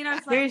know what I mean? I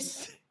was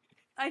like,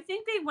 I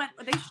think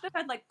they should have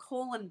had like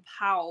Colin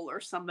Powell or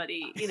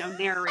somebody,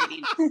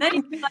 narrating. Then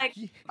he'd be like,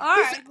 all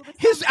right.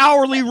 His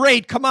hourly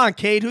rate. Come on,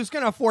 Kate. Who's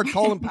going to afford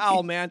Colin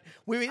Powell, man?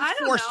 We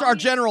 4-star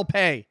general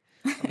pay.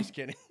 I'm just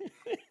kidding.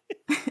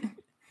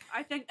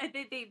 I think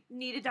they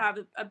needed to have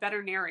a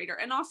better narrator.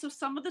 And also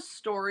some of the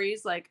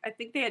stories, like, I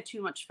think they had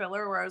too much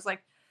filler where I was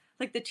like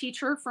the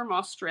teacher from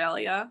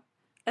Australia,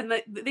 and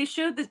they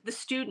showed the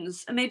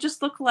students, and they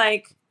just look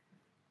like,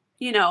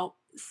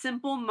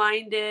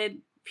 simple-minded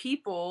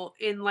people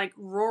in like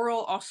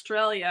rural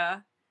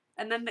Australia.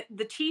 And then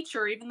the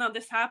teacher, even though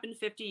this happened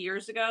 50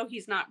 years ago,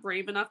 he's not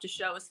brave enough to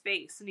show his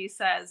face. And he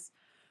says,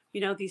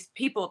 these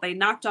people, they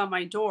knocked on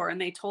my door and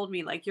they told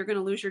me like, you're going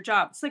to lose your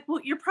job. It's like, well,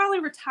 you're probably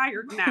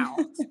retired now.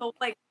 So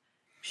like,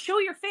 show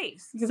your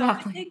face.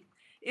 Exactly. So I think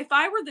if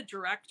I were the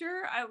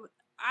director,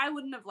 I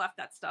wouldn't have left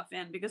that stuff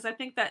in, because I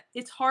think that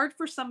it's hard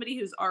for somebody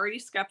who's already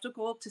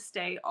skeptical to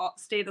stay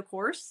the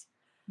course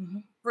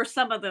for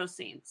some of those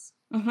scenes.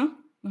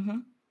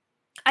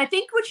 I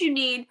think what you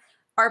need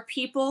are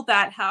people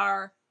that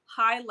are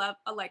high level,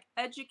 like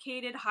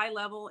educated, high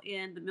level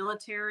in the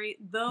military.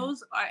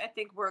 Those I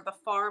think were the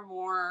far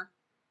more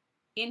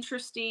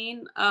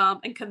interesting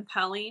and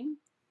compelling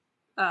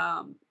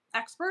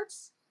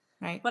experts.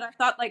 Right. But I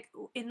thought, like,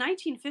 in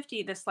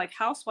 1950, this like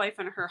housewife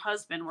and her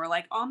husband were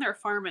like on their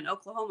farm in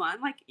Oklahoma.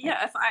 I'm like,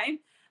 yeah, if I'm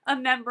a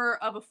member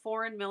of a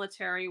foreign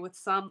military with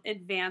some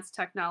advanced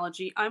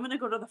technology, I'm going to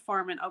go to the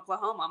farm in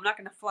Oklahoma. I'm not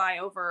going to fly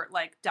over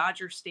like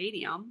Dodger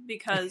Stadium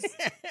because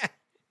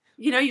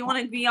you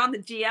want to be on the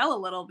GL a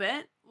little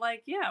bit.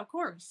 Like, yeah, of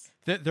course.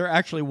 There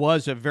actually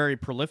was a very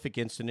prolific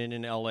incident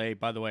in LA,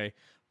 by the way.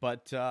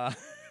 But well,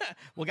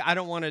 I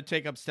don't want to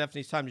take up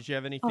Stephanie's time. Did you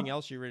have anything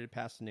else you're ready to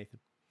pass to Nathan?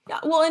 Yeah,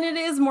 well, and it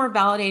is more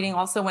validating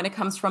also when it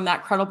comes from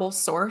that credible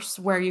source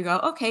where you go,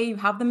 okay, you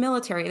have the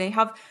military, they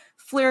have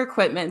FLIR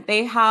equipment,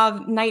 they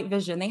have night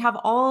vision, they have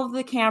all of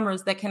the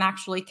cameras that can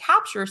actually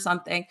capture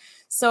something.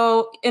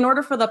 So in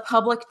order for the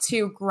public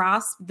to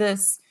grasp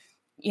this,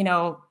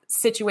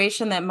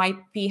 situation that might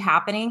be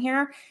happening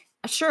here,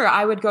 sure,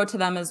 I would go to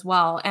them as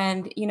well.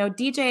 And,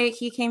 DJ,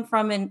 he came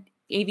from an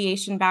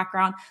aviation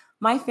background.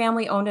 My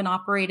family owned and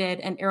operated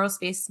an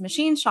aerospace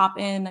machine shop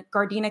in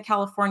Gardena,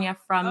 California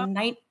from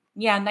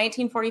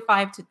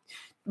 1945 to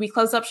we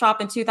closed up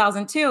shop in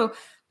 2002.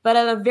 But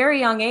at a very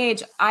young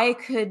age, I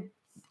could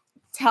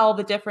tell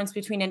the difference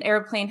between an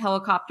airplane,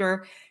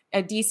 helicopter,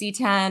 a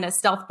DC-10, a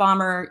stealth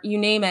bomber, you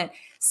name it.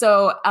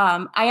 So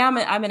I'm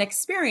an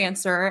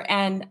experiencer,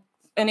 and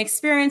an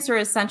experiencer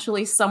is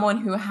essentially someone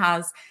who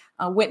has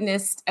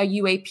witnessed a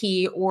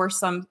UAP or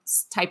some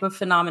type of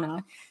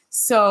phenomena.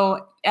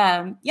 So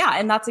and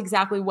that's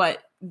exactly what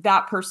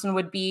that person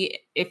would be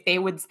if they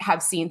would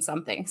have seen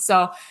something.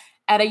 So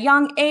at a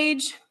young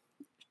age,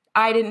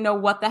 I didn't know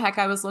what the heck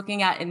I was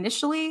looking at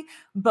initially,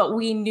 but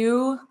we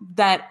knew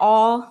that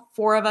all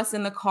four of us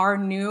in the car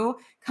knew,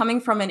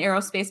 coming from an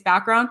aerospace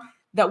background,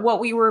 that what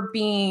we were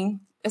being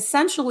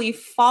essentially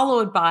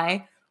followed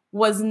by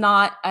was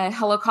not a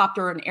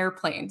helicopter or an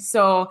airplane.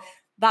 So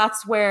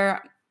that's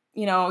where,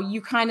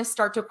 you kind of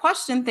start to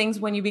question things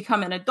when you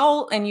become an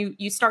adult, and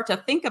you start to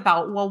think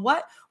about, well,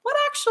 what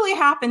actually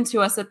happened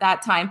to us at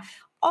that time?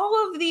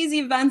 All of these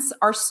events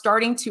are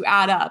starting to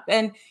add up,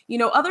 and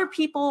other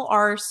people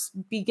are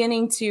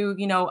beginning to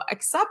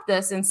accept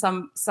this in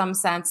some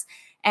sense,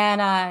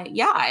 and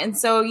and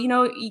so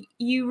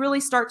you really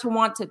start to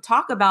want to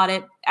talk about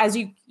it as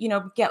you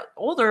get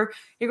older.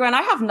 You're going,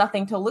 I have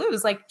nothing to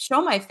lose. Like,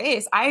 show my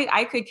face.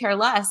 I could care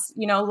less.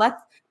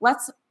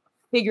 Let's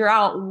figure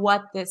out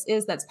what this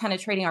is that's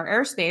penetrating our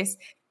airspace,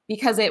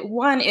 because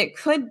it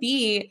could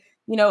be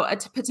a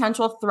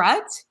potential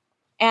threat.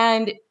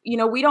 And,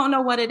 we don't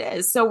know what it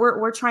is. So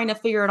we're trying to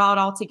figure it out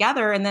all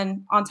together. And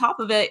then on top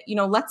of it,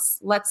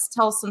 let's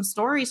tell some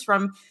stories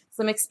from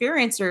some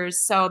experiencers.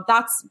 So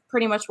that's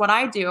pretty much what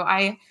I do.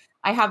 I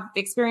have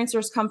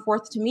experiencers come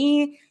forth to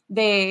me.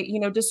 They,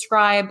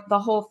 describe the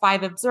whole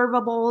 5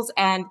 observables,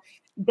 and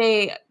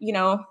they,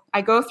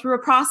 I go through a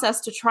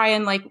process to try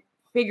and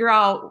figure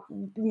out,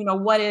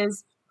 what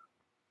is,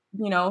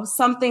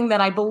 something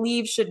that I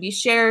believe should be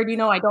shared.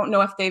 I don't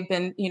know if they've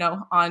been,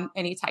 on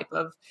any type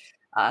of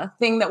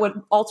thing that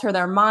would alter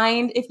their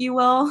mind, if you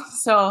will.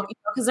 So,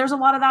 because there's a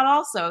lot of that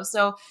also.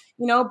 So,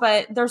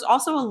 but there's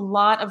also a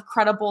lot of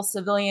credible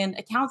civilian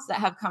accounts that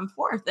have come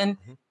forth, and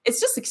it's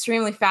just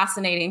extremely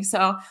fascinating.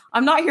 So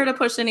I'm not here to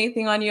push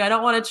anything on you. I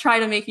don't want to try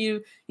to make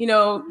you,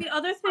 the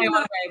other thing,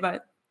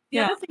 but the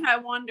other thing I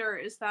wonder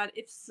is that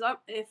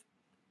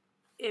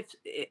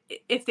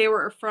if they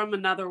were from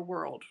another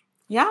world,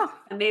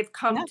 and they've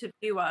come to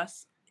view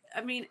us, I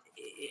mean,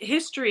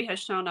 history has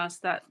shown us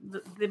that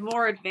the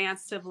more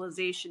advanced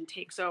civilization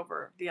takes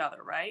over the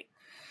other, right?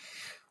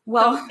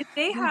 Well, so if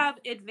they have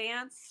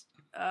advanced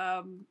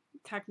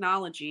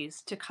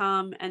technologies to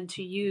come and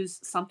to use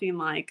something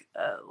like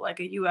a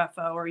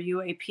UFO or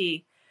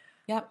UAP,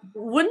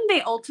 wouldn't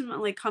they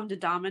ultimately come to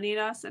dominate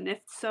us? And if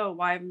so,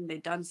 why haven't they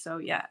done so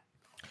yet?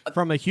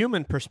 From a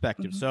human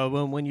perspective.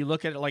 So when you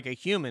look at it like a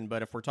human,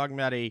 but if we're talking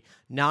about a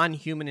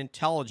non-human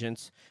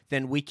intelligence,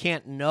 then we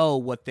can't know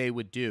what they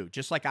would do.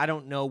 Just like I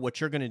don't know what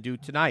you're going to do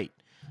tonight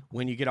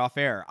when you get off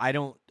air.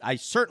 I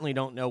certainly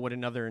don't know what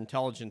another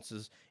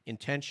intelligence's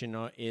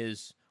intention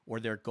is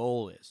or their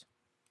goal is.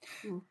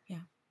 Yeah.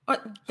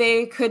 But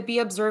they could be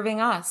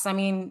observing us. I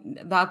mean,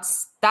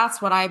 that's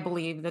what I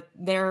believe, that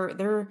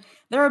they're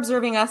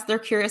observing us. They're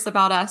curious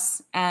about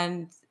us,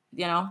 and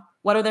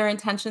what are their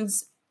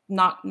intentions?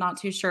 Not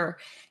too sure.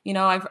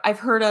 I've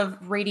heard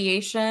of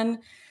radiation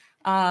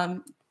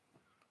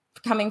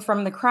coming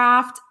from the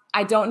craft.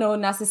 I don't know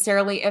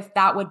necessarily if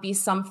that would be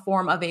some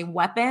form of a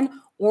weapon,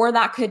 or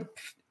that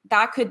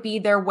could be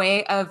their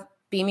way of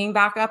beaming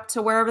back up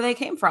to wherever they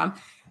came from.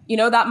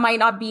 That might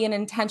not be an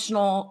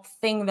intentional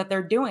thing that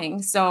they're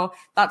doing. So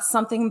that's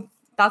something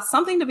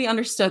to be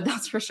understood.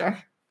 That's for sure.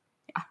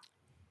 Yeah.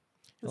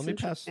 Let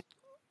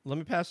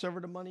me pass over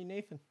to Money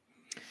Nathan.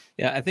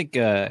 Yeah, I think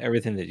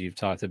everything that you've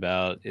talked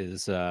about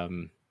is,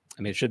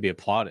 it should be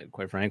applauded,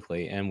 quite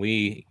frankly. And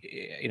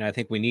I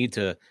think we need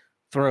to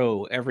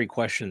throw every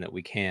question that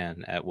we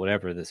can at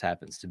whatever this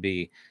happens to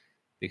be,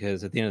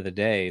 because at the end of the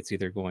day, it's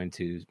either going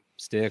to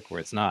stick or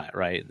it's not,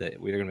 right?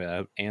 That we're going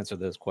to answer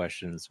those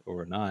questions or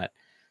we're not.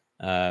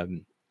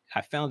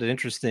 I found it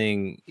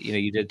interesting.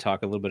 You did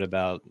talk a little bit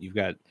about, you've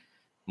got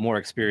more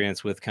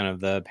experience with kind of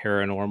the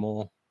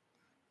paranormal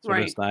sort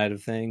of side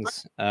of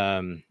things.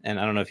 And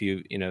I don't know if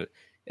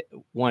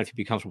one, if you'd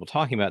be comfortable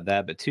talking about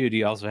that, but two, do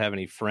you also have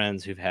any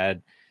friends who've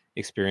had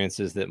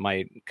experiences that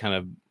might kind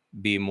of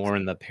be more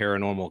in the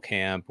paranormal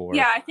camp, or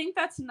Yeah, I think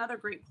that's another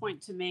great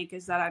point to make,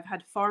 is that I've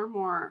had far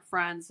more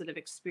friends that have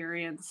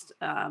experienced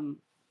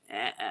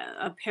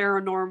a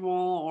paranormal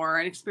or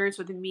an experience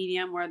with a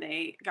medium where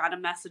they got a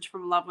message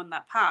from a loved one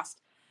that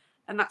passed.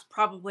 And that's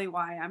probably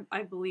why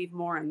I believe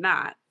more in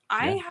that.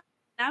 I Yeah. have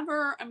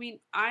never, I mean,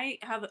 I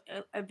have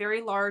a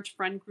very large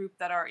friend group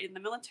that are in the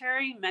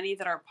military, many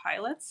that are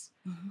pilots,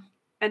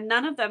 and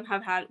none of them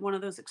have had one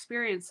of those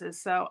experiences.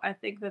 So I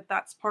think that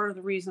that's part of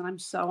the reason I'm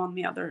so on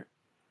the other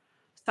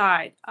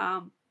side.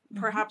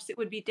 Perhaps it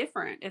would be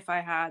different if I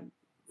had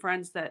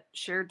friends that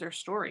shared their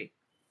story.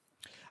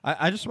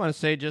 I just want to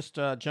say, just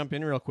jump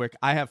in real quick.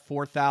 I have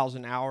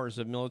 4,000 hours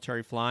of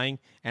military flying,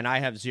 and I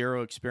have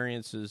 0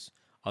 experiences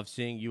of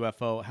seeing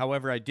UFO.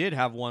 However, I did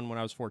have one when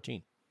I was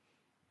 14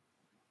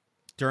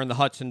 during the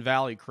Hudson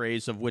Valley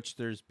craze, of which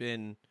there's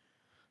been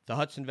the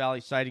Hudson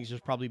Valley sightings.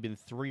 There's probably been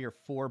 3 or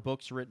 4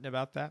 books written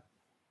about that.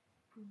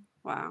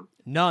 Wow.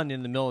 None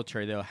in the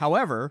military, though.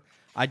 However,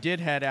 I did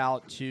head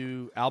out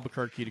to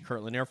Albuquerque to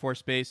Kirtland Air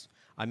Force Base.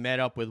 I met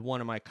up with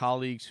one of my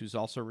colleagues who's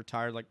also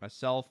retired like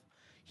myself.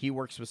 He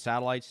works with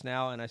satellites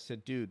now, and I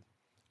said, dude,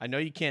 I know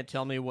you can't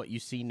tell me what you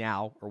see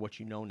now or what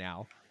you know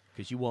now,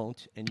 because you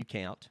won't and you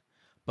can't.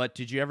 But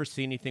did you ever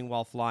see anything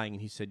while flying?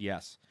 And he said,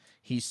 yes.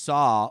 He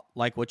saw,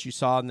 like what you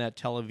saw in that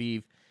Tel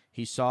Aviv,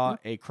 he saw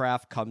a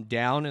craft come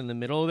down in the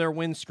middle of their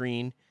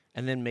windscreen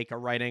and then make a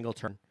right angle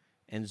turn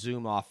and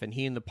zoom off. And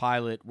he and the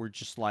pilot were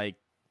just like,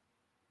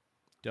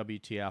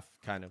 WTF,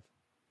 kind of.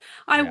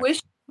 I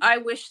reaction.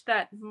 wish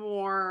that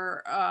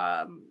more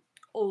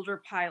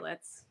older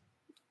pilots,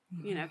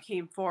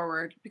 came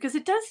forward, because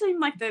it does seem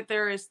like that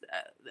there is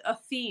a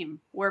theme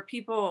where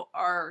people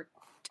are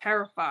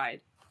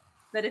terrified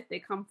that if they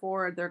come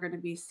forward, they're going to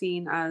be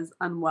seen as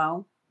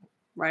unwell,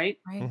 right?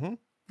 Right. Mhm.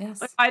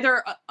 Yes.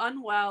 Either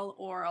unwell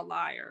or a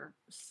liar.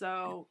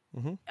 So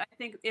Mhm. I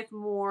think if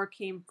more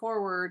came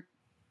forward,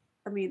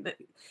 I mean,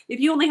 if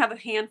you only have a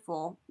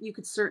handful, you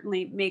could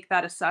certainly make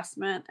that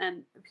assessment,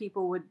 and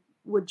people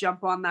would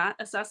jump on that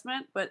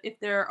assessment. But if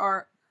there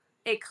are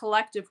a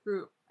collective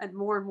group and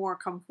more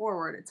come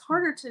forward, it's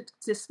harder to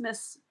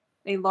dismiss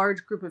a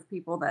large group of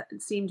people that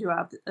seem to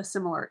have a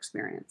similar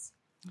experience.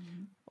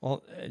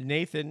 Well,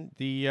 Nathan,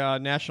 the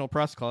National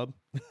Press Club.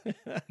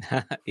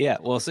 Yeah,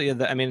 well, so yeah,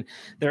 I mean,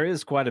 there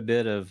is quite a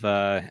bit of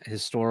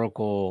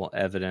historical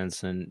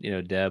evidence, and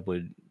Deb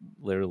would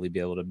literally be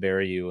able to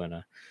bury you in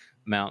a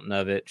mountain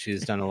of it.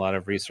 She's done a lot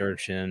of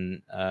research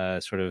in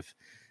sort of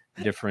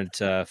different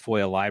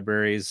FOIA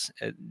libraries,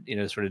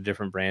 sort of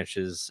different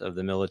branches of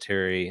the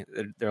military.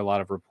 There are a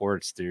lot of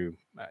reports through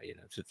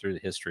through the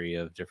history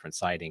of different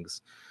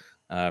sightings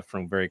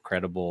from very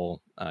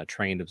credible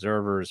trained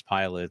observers,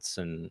 pilots,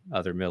 and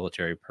other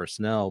military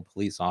personnel,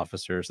 police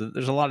officers.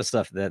 There's a lot of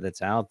stuff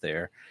that's out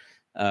there.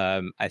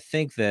 I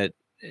think that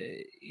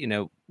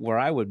where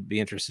I would be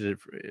interested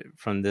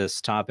from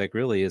this topic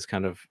really is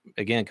kind of,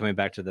 again, coming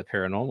back to the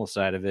paranormal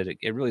side of it.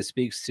 It really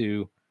speaks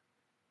to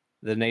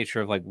the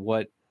nature of like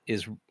what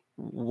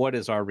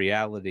is our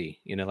reality,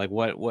 like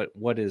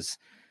what is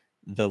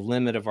the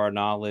limit of our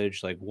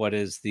knowledge, like what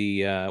is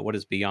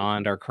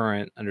beyond our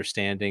current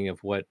understanding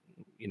of what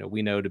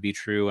we know to be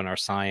true in our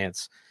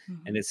science.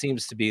 And it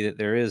seems to be that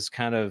there is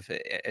kind of,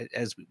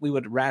 as we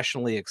would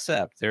rationally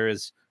accept, there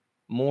is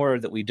more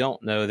that we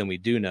don't know than we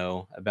do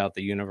know about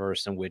the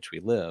universe in which we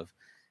live.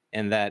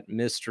 And that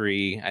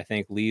mystery, I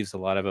think, leaves a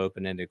lot of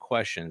open-ended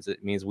questions.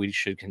 It means we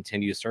should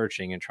continue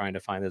searching and trying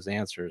to find those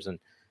answers and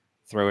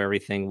throw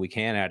everything we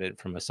can at it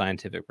from a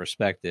scientific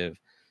perspective.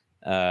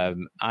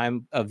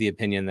 I'm of the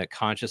opinion that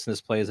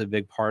consciousness plays a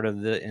big part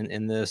of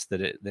in this,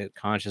 that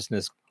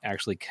consciousness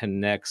actually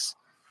connects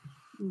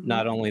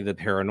not only the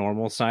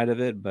paranormal side of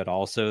it, but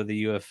also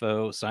the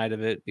UFO side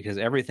of it, because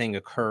everything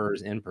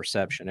occurs in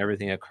perception.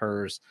 Everything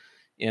occurs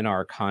in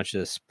our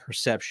conscious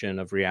perception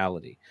of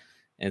reality.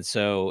 And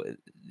so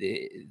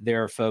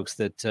there are folks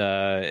that,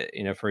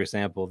 for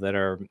example, that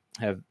are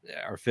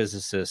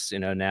physicists,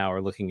 now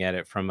are looking at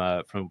it from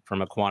a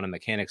quantum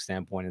mechanics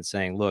standpoint and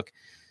saying, look,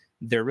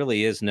 there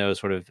really is no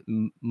sort of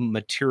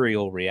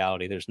material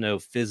reality. There's no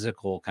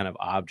physical kind of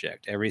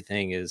object.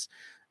 Everything is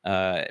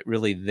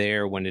really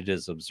there when it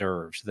is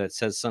observed. So that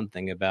says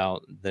something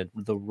about the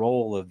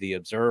role of the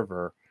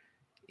observer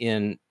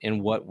in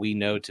what we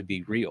know to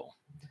be real.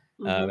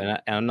 And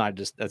I'm not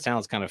just, that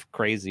sounds kind of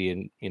crazy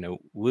and,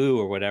 woo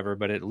or whatever,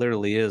 but it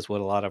literally is what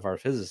a lot of our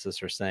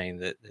physicists are saying,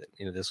 that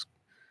this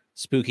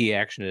spooky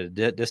action at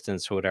a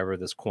distance or whatever,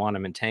 this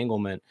quantum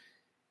entanglement,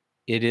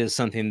 it is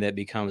something that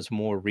becomes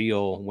more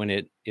real when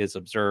it is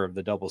observed.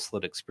 The double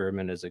slit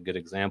experiment is a good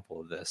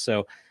example of this.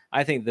 So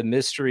I think the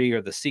mystery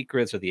or the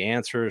secrets or the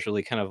answers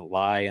really kind of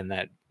lie in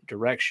that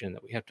direction,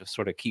 that we have to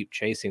sort of keep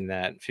chasing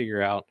that and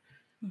figure out,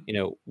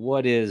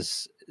 what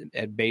is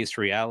at base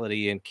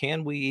reality, and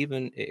can we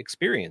even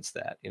experience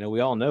that? We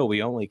all know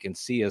we only can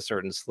see a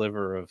certain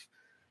sliver of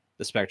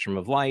the spectrum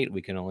of light.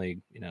 We can only,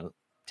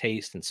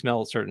 taste and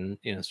smell certain,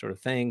 sort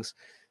of things.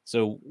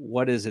 So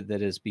what is it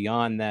that is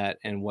beyond that,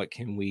 and what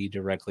can we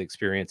directly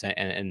experience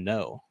and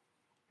know?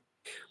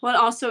 Well,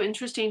 also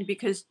interesting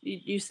because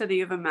you said that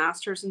you have a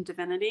master's in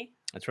divinity.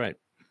 That's right.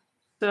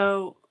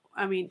 So,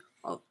 I mean,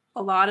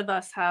 a lot of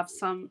us have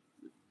some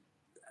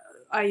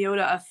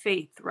iota of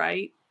faith,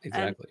 right?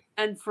 Exactly.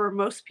 And for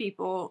most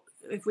people,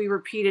 if we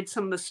repeated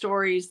some of the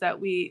stories that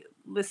we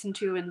listen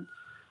to in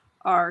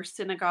our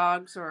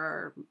synagogues or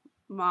our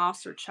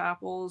mosques or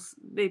chapels,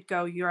 they'd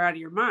go, "You're out of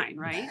your mind,"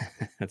 right?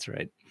 That's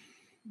right.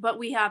 But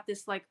we have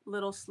this like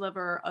little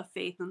sliver of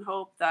faith and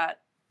hope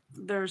that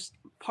there's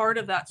part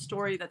of that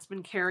story that's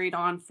been carried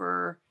on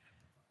for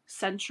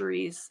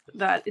centuries,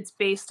 that it's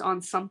based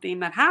on something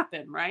that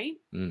happened, right?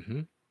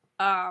 Mm-hmm.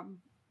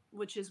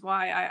 Which is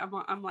why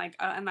I'm like,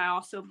 and I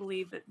also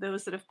believe that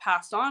those that have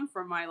passed on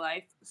from my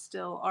life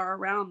still are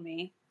around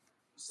me.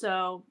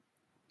 So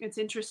it's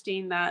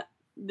interesting that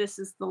this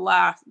is the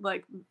last,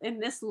 like in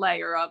this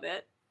layer of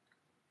it,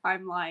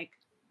 I'm like,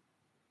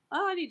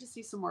 oh, I need to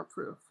see some more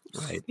proof.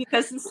 Right.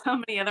 Because in so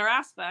many other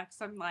aspects,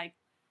 I'm like,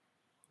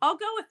 I'll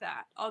go with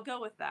that.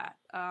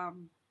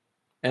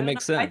 It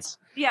makes sense.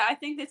 I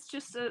think it's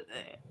just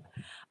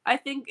I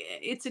think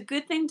it's a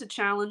good thing to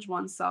challenge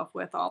oneself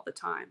with all the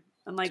time.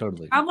 And like,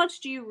 Totally. how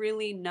much do you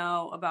really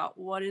know about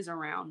what is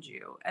around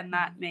you? And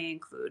that may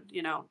include,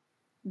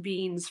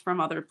 beings from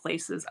other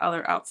places,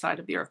 other outside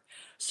of the earth.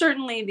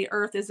 Certainly the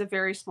earth is a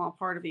very small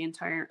part of the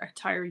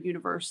entire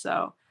universe.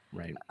 So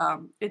Right.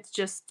 it's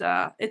just,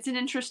 it's an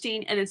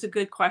interesting, and it's a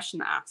good question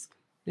to ask.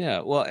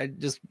 Yeah, well,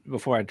 just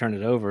before I turn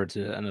it over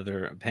to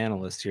another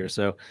panelist here,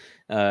 so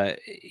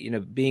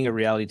being a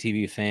reality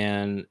TV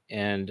fan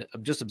and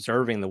just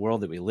observing the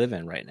world that we live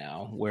in right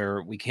now,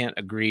 where we can't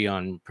agree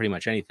on pretty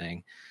much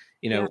anything,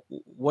 Yeah.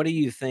 what do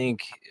you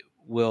think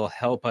will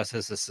help us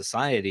as a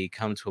society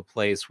come to a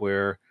place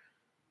where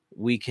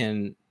we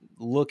can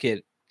look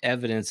at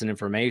evidence and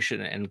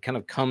information and kind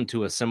of come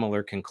to a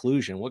similar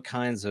conclusion? What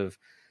kinds of,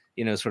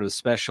 sort of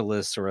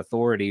specialists or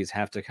authorities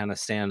have to kind of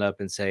stand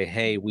up and say,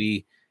 hey,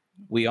 we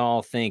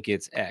all think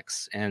it's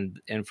X, and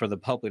for the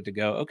public to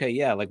go, okay,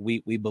 yeah, like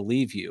we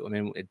believe you. I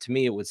mean, to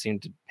me, it would seem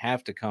to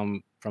have to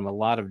come from a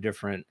lot of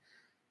different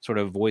sort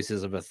of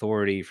voices of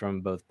authority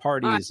from both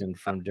parties and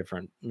from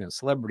different,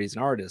 celebrities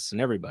and artists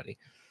and everybody.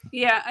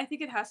 Yeah, I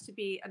think it has to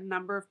be a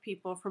number of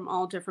people from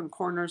all different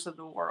corners of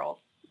the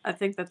world. I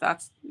think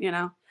that's,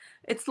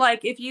 it's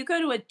like if you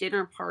go to a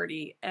dinner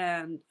party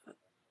and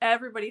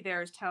everybody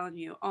there is telling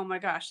you, oh my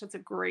gosh, that's a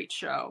great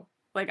show.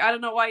 Like, I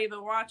don't know why you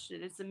even watched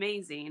it. It's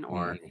amazing.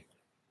 Or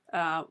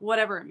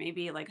whatever it may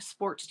be, like a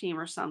sports team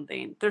or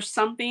something. There's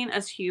something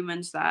as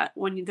humans that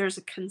when there's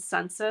a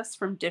consensus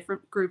from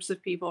different groups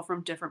of people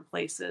from different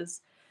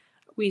places,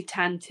 we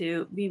tend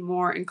to be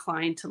more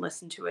inclined to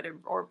listen to it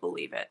or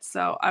believe it.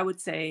 So I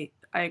would say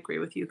I agree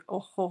with you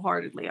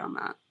wholeheartedly on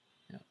that.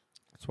 Yeah.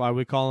 That's why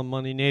we call him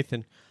Money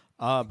Nathan.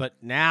 But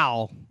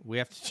now we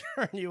have to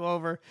turn you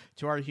over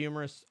to our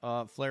humorous,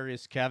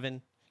 hilarious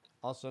Kevin,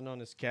 also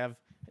known as Kev.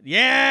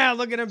 Yeah,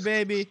 look at him,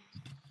 baby.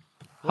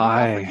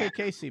 Hi. Hey,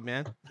 Casey,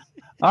 man.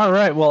 All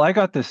right. Well, I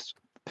got this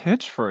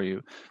pitch for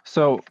you.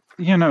 So,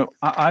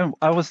 I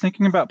was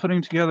thinking about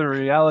putting together a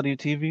reality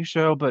TV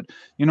show, but,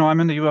 I'm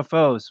into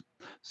UFOs.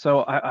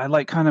 So I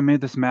like kind of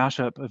made this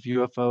mashup of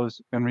UFOs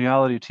and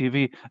reality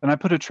TV, and I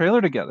put a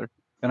trailer together,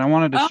 and I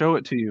wanted to show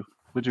it to you.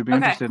 Would you be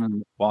interested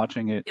in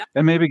watching it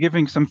and maybe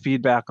giving some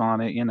feedback on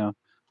it,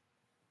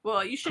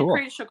 Well, you should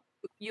create a show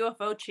called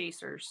UFO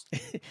Chasers.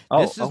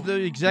 This is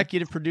the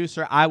executive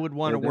producer I would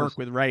want to work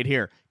with right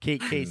here,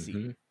 Kate Casey.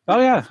 Mm-hmm. Oh,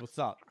 yeah. That's what's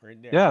up right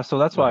there. Yeah, so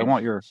that's why I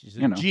want your,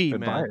 G,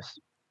 advice.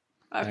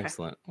 Okay.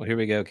 Excellent. Well, here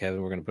we go,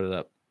 Kevin. We're going to put it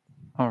up.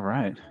 All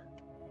right.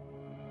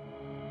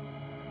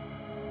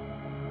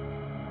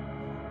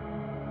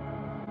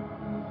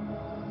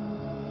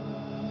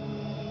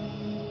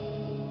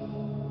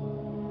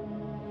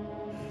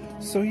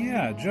 So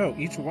yeah, Joe,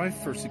 each wife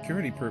for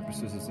security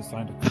purposes is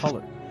assigned a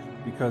color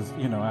because,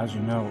 as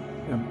you know,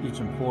 each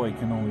employee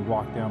can only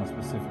walk down a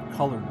specific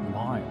colored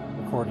line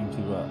according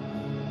to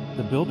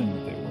the building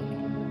that they work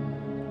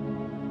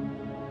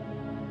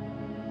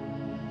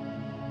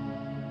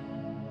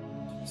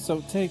in.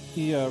 So take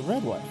the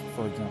red wife,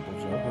 for example,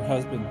 Joe. Her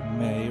husband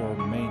may or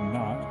may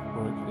not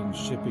work in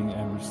shipping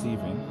and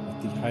receiving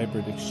at the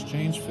hybrid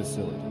exchange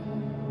facility.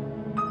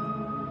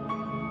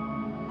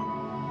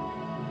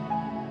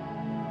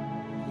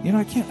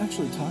 I can't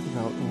actually talk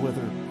about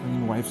whether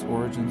Green Wife's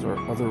origins are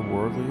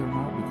otherworldly or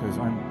not because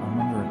I'm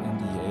under an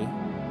NDA.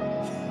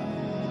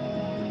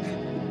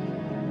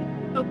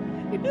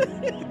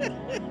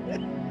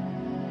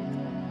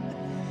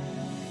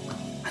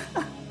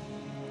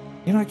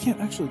 I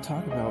can't actually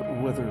talk about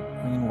whether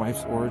Green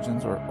Wife's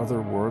origins are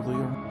otherworldly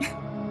or not.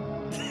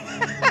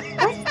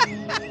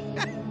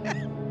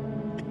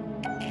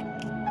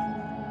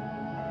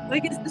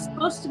 Like, is this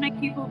supposed to make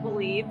people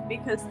believe?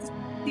 Because this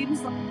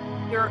seems like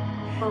you're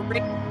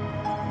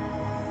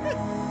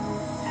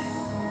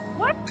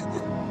what?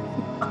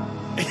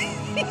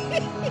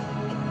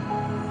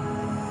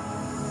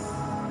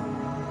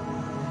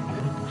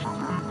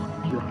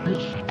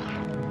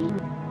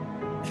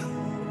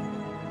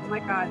 Oh my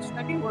God, should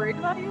I be worried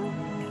about you?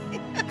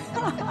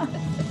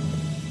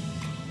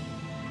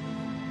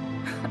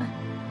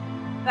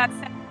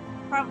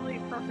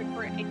 perfect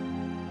for any.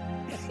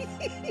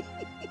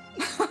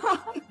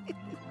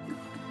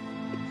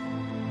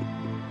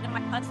 And my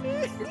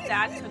husband, his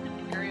dad took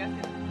him to Area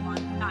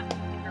 51, not to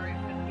Area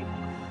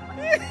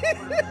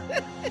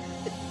 51.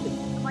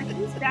 I'm like,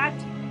 his dad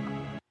took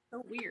him.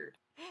 So weird.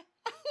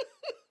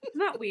 Isn't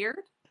that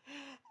weird?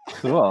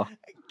 Cool.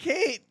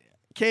 Kate,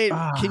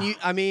 can you?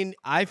 I mean,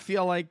 I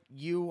feel like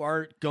you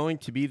are going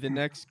to be the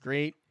next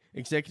great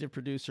executive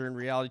producer in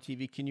reality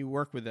TV. Can you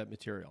work with that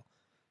material?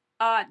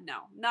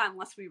 No, not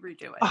unless we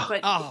redo it.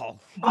 But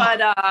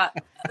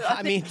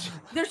I mean,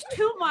 there's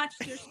too much.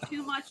 There's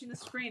too much in the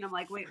screen. I'm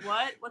like, wait,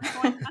 what? What's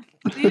going on?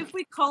 Maybe if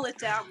we cull it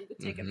down, we could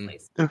take it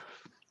place. the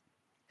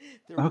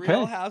Okay.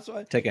 Real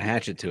Housewives. Take a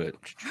hatchet to it.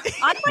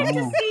 I'd like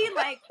to see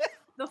like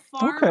the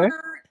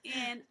farmer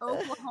in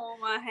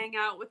Oklahoma hang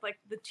out with like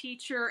the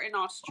teacher in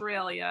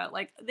Australia.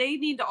 Like they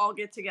need to all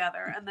get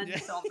together and then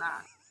film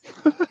that.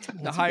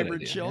 The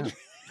hybrid children.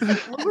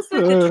 What was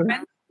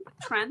the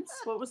Trents?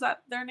 What was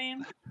that their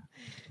name?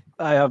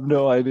 I have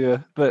no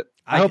idea, but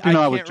I hope you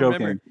know I was can't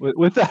joking remember.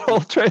 with that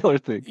whole trailer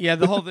thing. Yeah,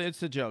 the whole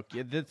it's a joke.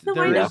 Yeah, No,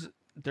 I know.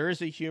 there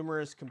is a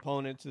humorous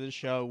component to the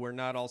show. We're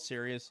not all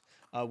serious,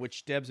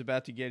 which Deb's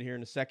about to get here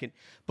in a second.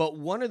 But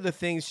one of the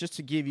things, just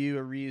to give you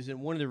a reason,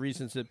 one of the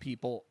reasons that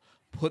people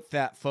put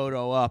that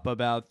photo up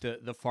about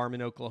the farm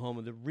in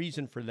Oklahoma, the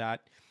reason for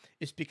that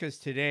is because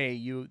today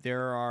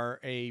there are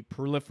a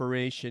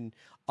proliferation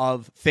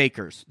of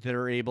fakers that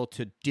are able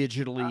to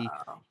digitally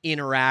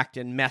interact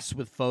and mess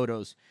with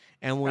photos.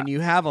 And when you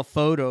have a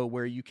photo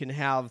where you can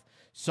have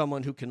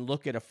someone who can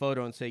look at a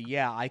photo and say,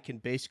 yeah, I can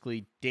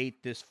basically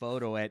date this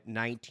photo at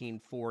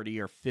 1940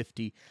 or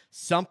 50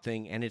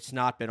 something, and it's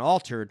not been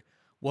altered,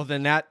 well,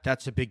 then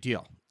that's a big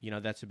deal. You know,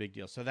 that's a big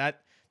deal. So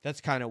that's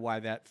kind of why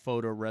that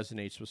photo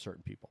resonates with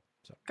certain people.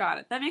 So Got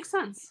it. That makes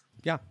sense.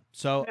 yeah.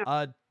 So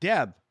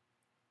Deb,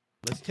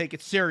 let's take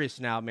it serious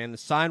now, man. The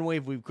sine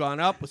wave, we've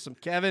gone up with some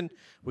Kevin.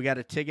 We got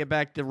to take it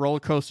back. The roller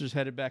coaster's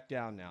headed back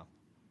down now.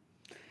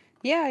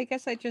 Yeah, I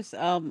guess I just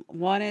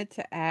wanted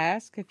to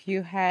ask if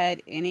you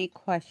had any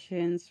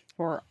questions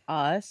for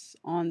us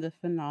on the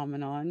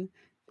phenomenon,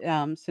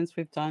 since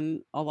we've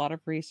done a lot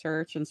of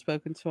research and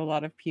spoken to a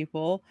lot of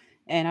people,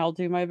 and I'll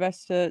do my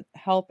best to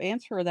help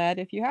answer that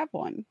if you have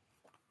one.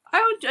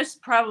 I would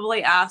just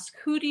probably ask,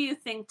 who do you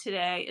think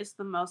today is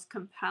the most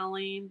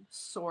compelling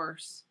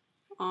source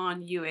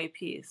on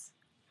UAPs?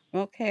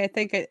 Okay, I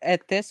think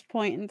at this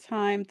point in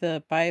time,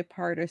 the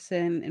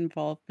bipartisan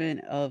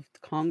involvement of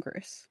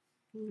Congress,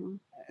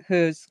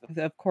 who's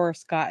of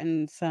course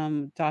gotten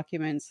some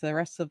documents the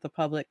rest of the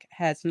public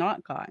has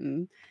not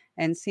gotten,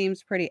 and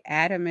seems pretty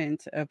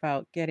adamant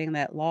about getting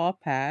that law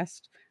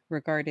passed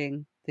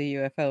regarding the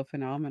UFO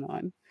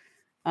phenomenon,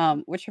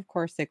 which of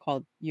course they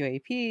called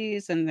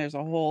UAPs, and there's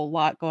a whole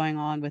lot going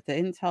on with the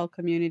intel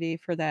community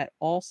for that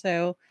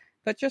also.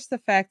 But just the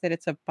fact that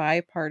it's a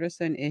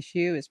bipartisan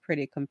issue is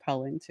pretty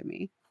compelling to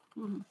me.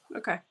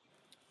 Okay.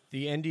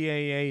 The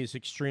NDAA is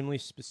extremely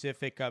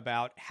specific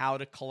about how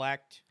to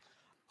collect.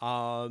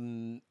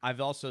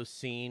 I've also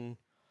seen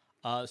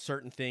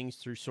certain things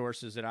through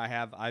sources that I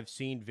have. I've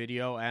seen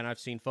video and I've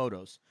seen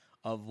photos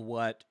of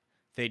what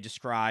they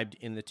described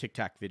in the Tic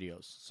Tac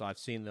videos. So I've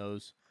seen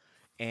those.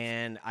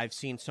 And I've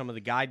seen some of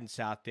the guidance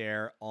out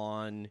there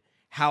on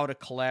how to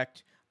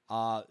collect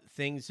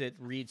things that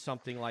read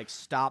something like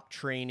stop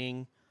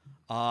training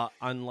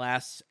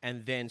unless,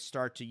 and then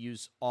start to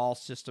use all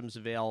systems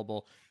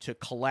available to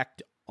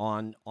collect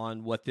on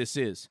what this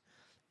is.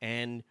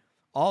 And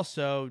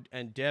also,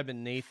 and Deb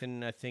and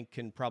Nathan, I think,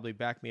 can probably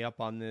back me up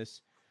on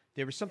this,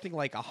 there was something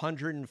like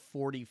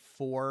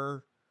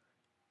 144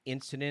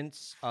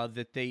 incidents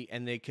that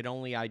they could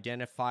only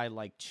identify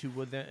like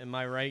 2 of them. Am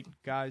I right,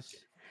 guys?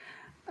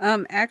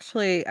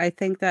 Actually, I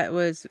think that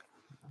was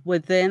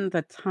within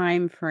the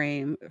time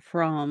frame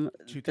from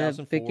the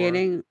 2004.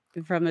 beginning,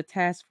 from the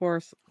task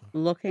force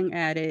looking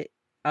at it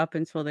up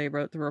until they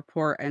wrote the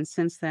report. And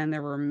since then,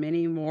 there were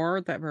many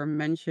more that were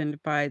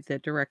mentioned by the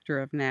director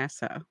of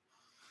NASA.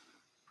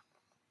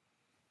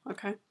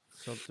 Okay.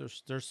 So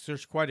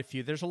there's quite a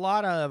few. There's a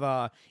lot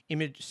of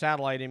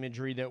satellite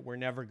imagery that we're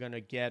never going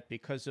to get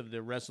because of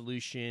the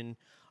resolution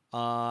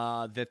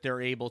that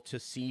they're able to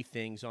see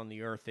things on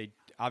the Earth.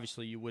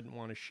 Obviously you wouldn't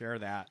want to share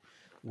that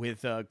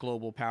with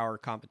global power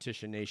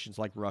competition nations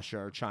like Russia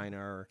or China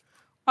or.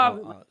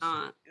 Probably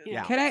not.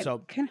 Yeah.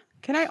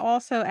 Can I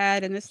also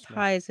add, and this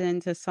ties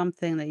into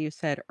something that you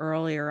said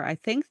earlier, I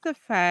think the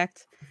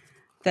fact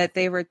that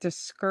they were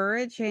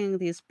discouraging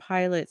these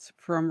pilots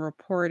from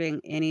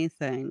reporting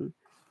anything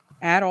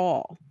at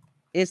all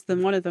is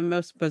one of the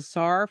most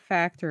bizarre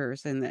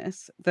factors in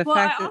this.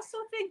 I also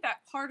think that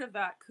part of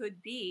that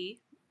could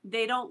be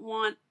they don't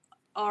want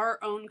our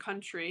own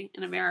country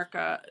in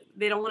America.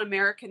 They don't want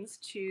Americans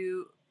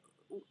to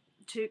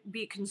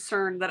be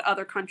concerned that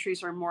other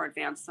countries are more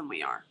advanced than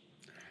we are.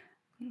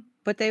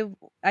 But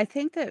I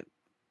think that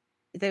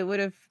they would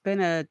have been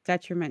a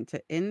detriment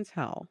to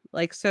intel.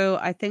 So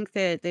I think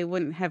that they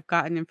wouldn't have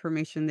gotten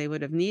information they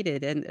would have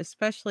needed. And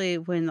especially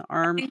when the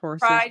armed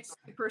forces. Pride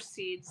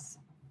supersedes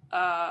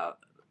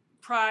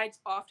pride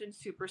often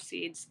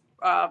supersedes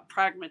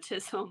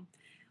pragmatism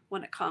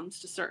when it comes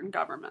to certain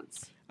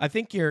governments. I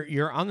think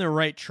you're on the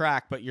right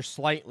track, but you're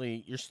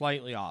slightly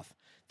off.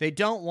 They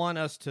don't want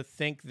us to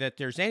think that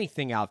there's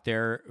anything out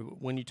there.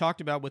 When you talked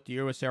about what the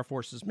U.S. Air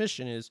Force's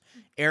mission is,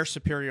 air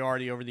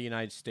superiority over the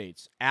United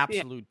States,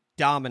 absolute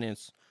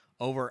dominance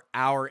over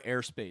our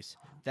airspace.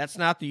 That's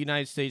not the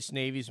United States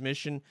Navy's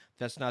mission.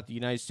 That's not the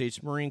United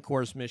States Marine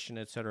Corps' mission,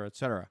 et cetera, et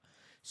cetera.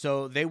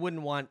 So they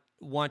wouldn't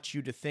want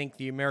you to think,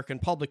 the American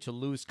public, to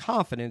lose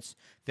confidence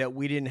that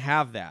we didn't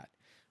have that.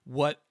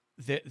 What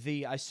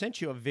I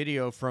sent you a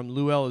video from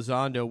Lou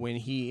Elizondo when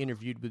he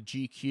interviewed with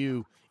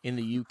GQ in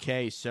the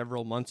UK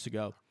several months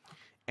ago.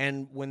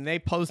 And when they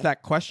posed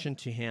that question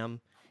to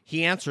him,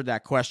 he answered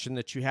that question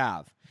that you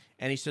have.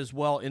 And he says,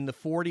 well, in the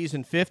 40s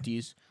and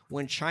 50s,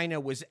 when China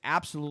was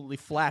absolutely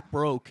flat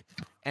broke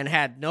and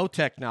had no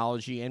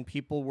technology, and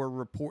people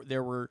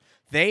were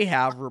they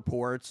have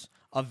reports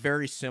of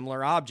very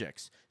similar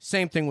objects.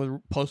 Same thing with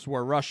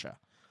post-war Russia.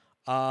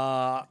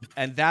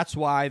 And that's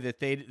why that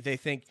they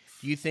think,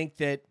 you think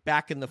that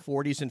back in the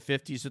 40s and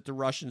 50s that the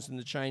Russians and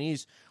the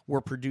Chinese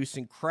were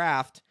producing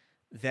craft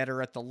that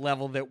are at the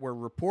level that we're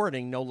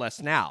reporting, no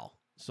less now.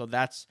 So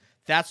that's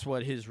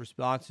what his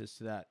response is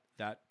to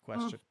that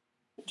question.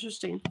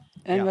 Interesting.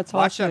 And what's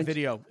watch also that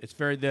video.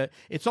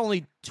 It's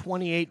only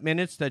 28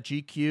 minutes, that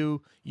GQ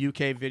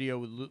UK video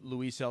with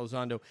Luis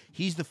Elizondo.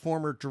 He's the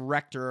former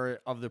director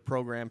of the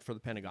program for the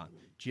Pentagon,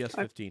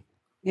 GS-15.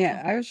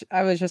 Yeah,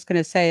 I was just going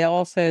to say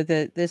also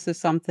that this is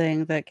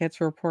something that gets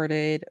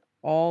reported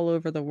all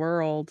over the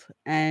world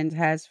and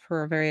has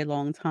for a very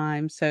long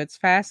time. So it's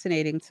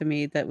fascinating to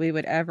me that we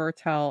would ever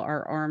tell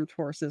our armed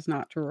forces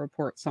not to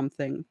report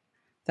something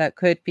that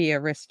could be a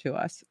risk to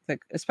us,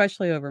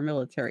 especially over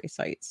military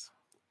sites.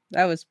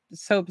 That was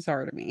so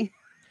bizarre to me.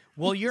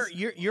 Well,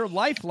 your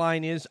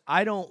lifeline is,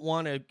 I don't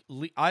want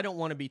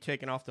to be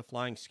taken off the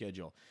flying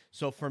schedule.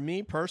 So for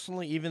me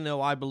personally, even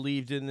though I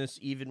believed in this,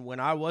 even when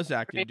I was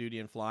active duty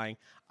and flying,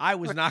 I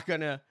was not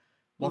going to.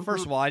 Well,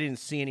 first of all, I didn't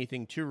see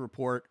anything to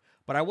report,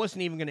 but I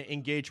wasn't even going to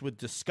engage with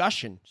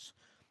discussions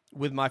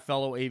with my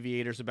fellow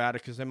aviators about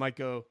it, because I might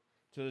go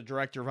to the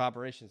director of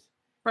operations.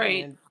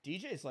 Right. And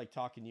DJ's like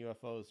talking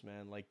UFOs,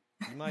 man. Like,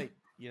 you might,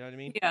 you know what I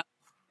mean? Yeah.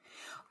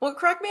 Well,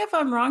 correct me if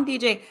I'm wrong,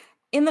 DJ.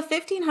 In the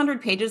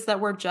 1,500 pages that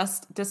were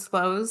just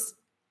disclosed,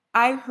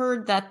 I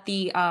heard that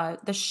the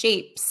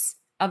shapes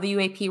of the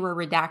UAP were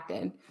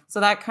redacted. So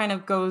that kind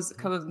of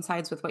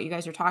coincides with what you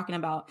guys are talking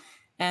about.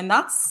 And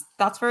that's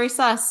very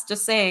sus,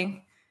 just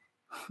saying.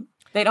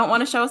 They don't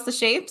want to show us the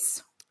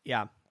shapes?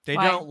 Yeah. They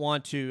Why? don't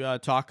want to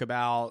talk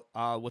about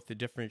what the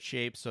different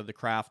shapes of the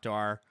craft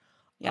are.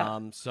 Yeah.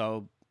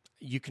 So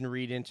you can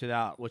read into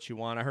that what you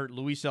want. I heard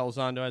Luis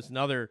Elizondo has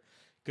another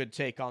good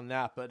take on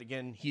that, but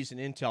again, he's an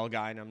intel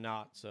guy and I'm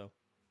not. So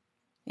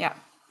yeah.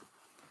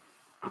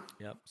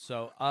 Yep.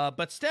 So,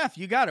 but Steph,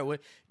 you got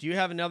it. Do you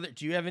have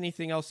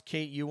anything else,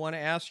 Kate, you want to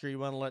ask, or you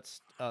want to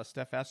let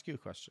Steph ask you a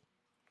question?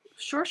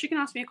 Sure, she can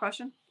ask me a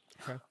question.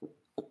 Okay.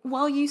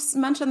 Well, you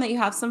mentioned that you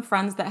have some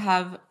friends that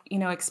have,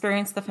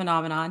 experienced the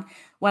phenomenon,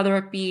 whether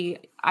it be,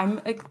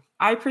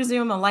 I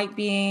presume, a light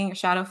being, a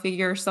shadow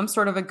figure, some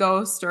sort of a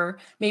ghost, or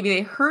maybe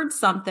they heard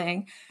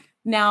something.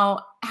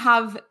 Now,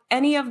 have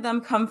any of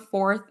them come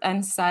forth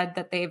and said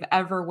that they've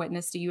ever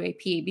witnessed a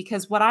UAP?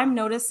 Because what I'm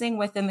noticing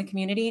within the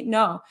community,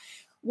 no.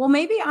 Well,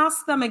 maybe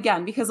ask them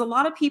again, because a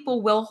lot of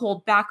people will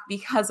hold back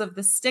because of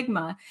the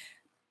stigma.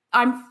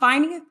 I'm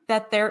finding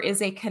that there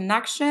is a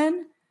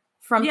connection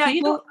from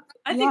people.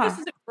 I think this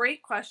is a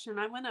great question.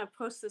 I'm going to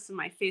post this in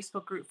my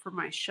Facebook group for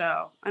my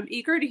show. I'm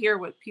eager to hear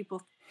what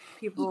people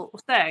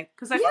say,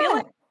 because I feel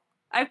like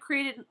I've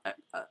created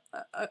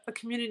a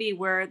community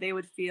where they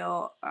would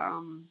feel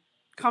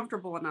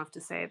comfortable enough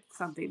to say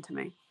something to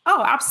me.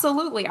 Oh,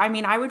 absolutely. I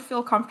mean, I would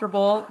feel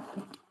comfortable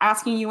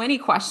asking you any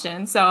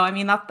question. So, I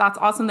mean, that's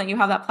awesome that you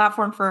have that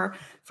platform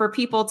for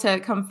people to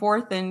come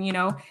forth and,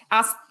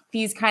 ask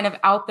these kind of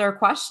out there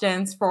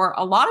questions for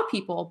a lot of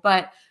people.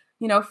 But,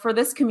 for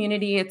this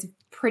community, it's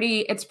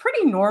pretty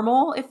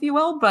normal, if you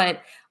will.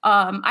 But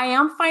I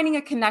am finding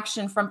a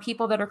connection from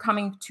people that are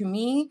coming to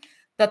me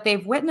that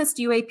they've witnessed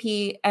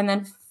UAP, and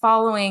then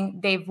following,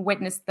 they've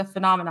witnessed the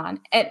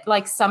phenomenon at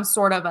like some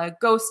sort of a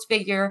ghost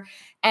figure.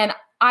 And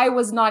I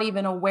was not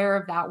even aware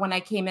of that when I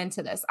came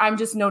into this. I'm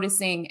just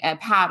noticing a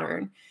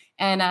pattern.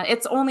 And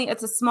it's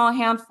a small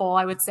handful,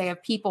 I would say,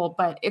 of people,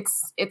 but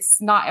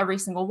it's not every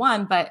single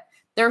one. But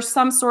there's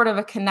some sort of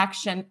a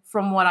connection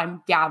from what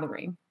I'm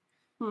gathering.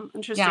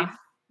 Interesting.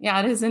 Yeah,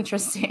 it is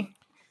interesting.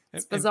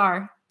 It's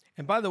bizarre.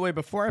 And by the way,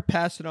 before I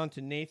pass it on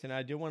to Nathan,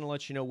 I do want to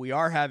let you know we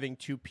are having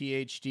 2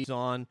 PhDs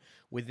on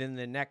within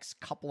the next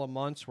couple of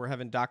months. We're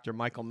having Dr.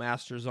 Michael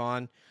Masters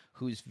on,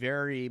 who's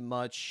very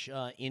much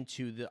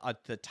into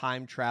the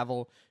time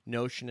travel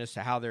notion as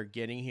to how they're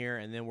getting here.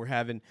 And then we're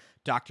having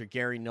Dr.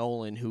 Gary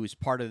Nolan, who is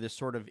part of this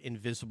sort of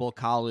invisible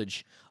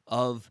college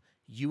of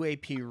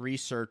UAP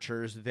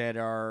researchers that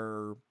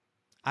are,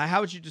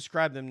 how would you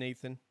describe them,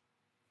 Nathan?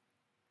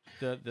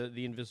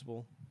 The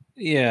invisible?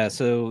 Yeah,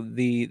 so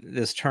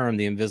this term,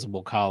 the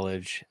invisible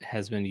college,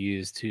 has been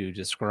used to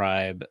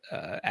describe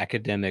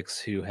academics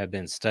who have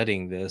been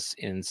studying this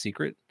in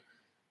secret.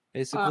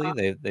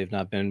 Basically, Uh, they've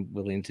not been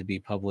willing to be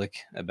public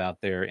about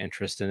their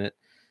interest in it,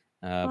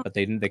 uh, but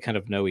they kind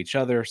of know each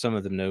other. Some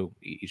of them know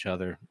each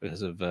other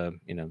because of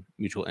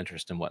mutual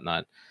interest and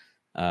whatnot.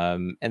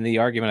 And the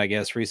argument, I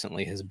guess,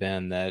 recently has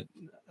been that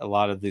a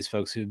lot of these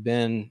folks who've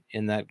been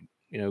in that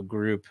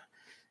group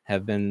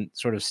have been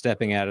sort of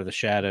stepping out of the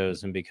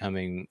shadows and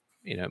becoming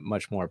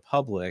much more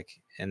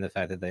public in the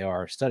fact that they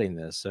are studying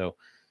this. So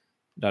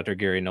Dr.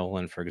 Gary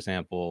Nolan, for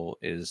example,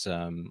 is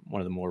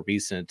one of the more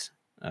recent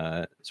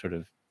sort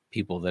of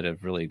people that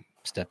have really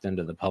stepped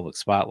into the public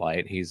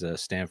spotlight. He's a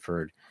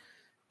Stanford,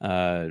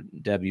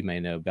 Deb, you may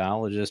know,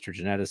 biologist or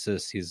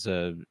geneticist.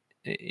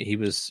 He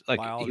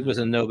was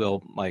a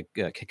Nobel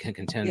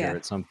contender Yeah.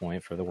 at some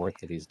point for the work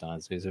that he's done.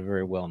 So he's a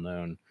very well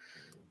known.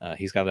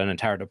 He's got an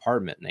entire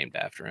department named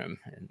after him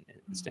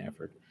in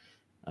Stanford.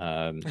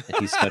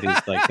 He studies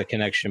like the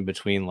connection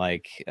between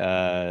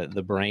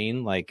the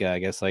brain, I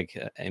guess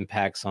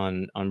impacts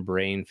on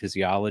brain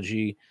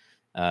physiology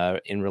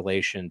in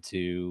relation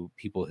to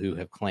people who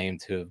have claimed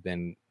to have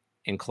been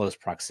in close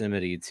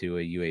proximity to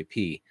a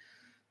UAP.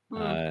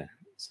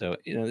 So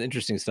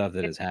interesting stuff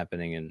that is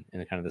happening in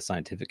kind of the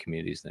scientific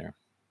communities there.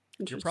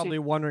 You're probably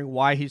wondering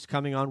why he's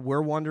coming on.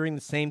 We're wondering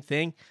the same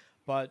thing,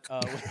 but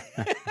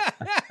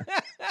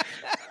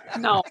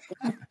no.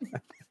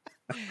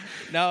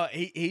 No,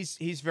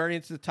 he's very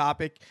into the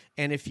topic,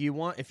 and if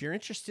you're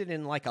interested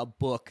in like a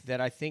book that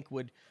I think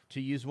would,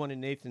 to use one of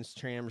Nathan's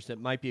terms, that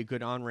might be a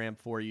good on ramp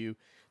for you.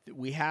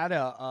 We had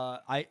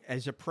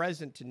as a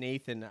present to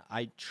Nathan,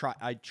 I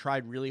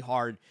tried really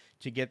hard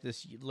to get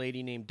this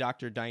lady named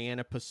Dr.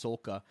 Diana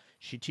Pasulka.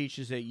 She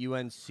teaches at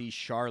UNC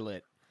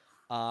Charlotte,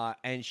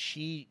 and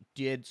she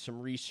did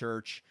some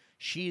research.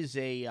 She's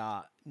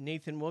a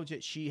Nathan, what was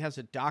it? She has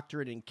a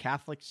doctorate in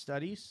Catholic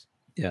studies.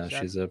 Yeah,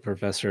 she's a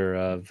professor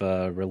of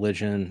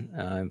religion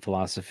and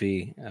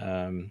philosophy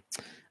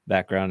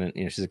background,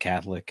 and she's a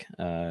Catholic,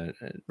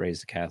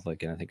 raised a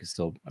Catholic, and I think is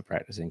still a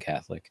practicing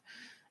Catholic.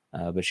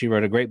 But she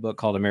wrote a great book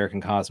called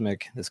American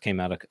Cosmic. This came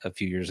out a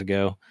few years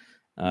ago,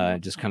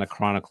 just kind of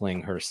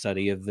chronicling her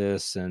study of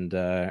this and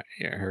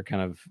her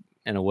kind of,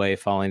 in a way,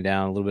 falling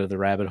down a little bit of the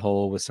rabbit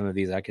hole with some of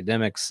these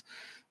academics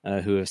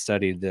who have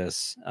studied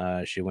this.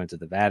 She went to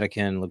the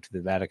Vatican, looked at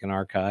the Vatican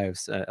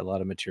archives, a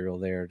lot of material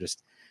there.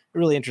 Just a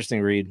really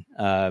interesting read.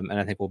 And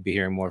I think we'll be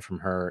hearing more from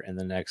her in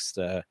the next,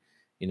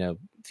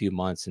 few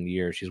months and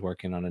years. She's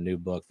working on a new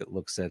book that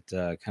looks at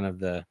kind of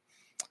the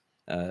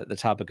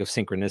topic of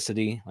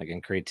synchronicity, like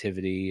in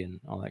creativity and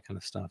all that kind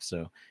of stuff.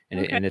 So,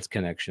 and its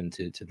connection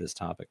to this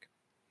topic.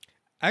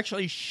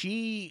 Actually,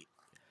 she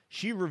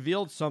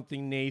revealed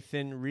something,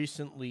 Nathan,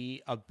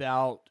 recently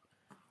about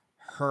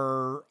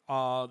her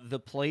the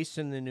place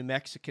in the New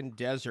Mexican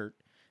desert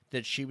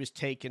that she was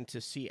taken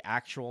to see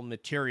actual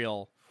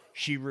material.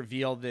 She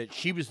revealed that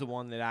she was the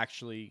one that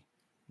actually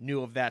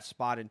knew of that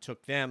spot and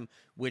took them,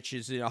 which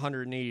is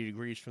 180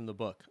 degrees from the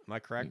book. Am I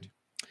correct?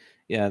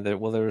 Yeah, there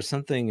was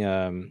something.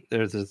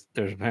 There's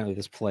apparently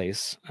this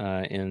place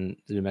in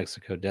the New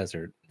Mexico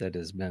desert that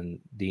has been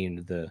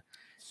deemed the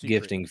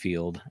gifting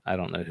field. I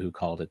don't know who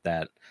called it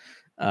that,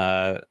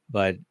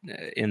 but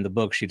in the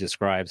book she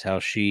describes how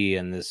she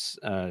and this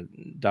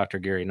Dr.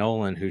 Gary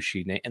Nolan, who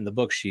in the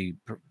book she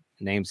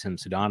names him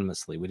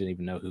pseudonymously. We didn't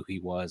even know who he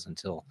was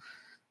until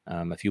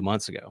a few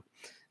months ago.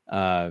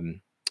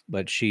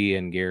 But she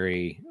and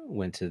Gary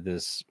went to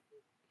this.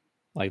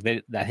 I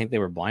think they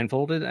were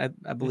blindfolded,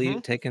 I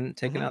believe, taken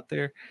out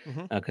there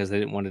because they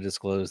didn't want to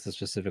disclose the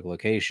specific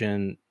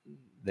location.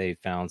 They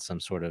found some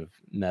sort of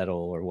metal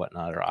or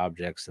whatnot or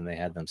objects, and they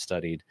had them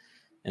studied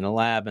in a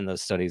lab, and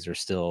those studies are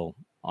still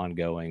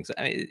ongoing. So,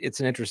 it's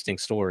an interesting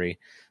story.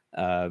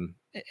 I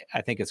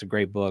think it's a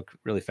great book,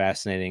 really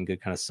fascinating,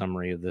 good kind of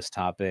summary of this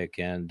topic,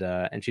 and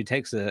she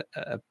takes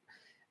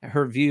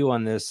her view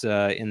on this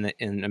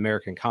in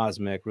American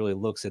Cosmic really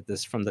looks at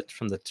this from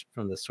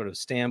the sort of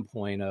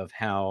standpoint of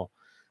how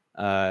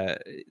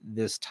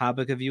this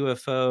topic of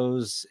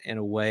UFOs in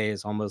a way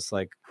is almost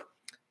like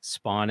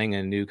spawning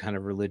a new kind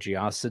of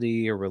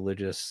religiosity or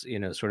religious,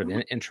 sort of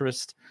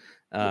interest.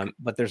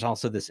 But there's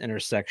also this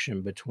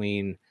intersection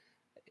between,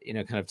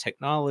 kind of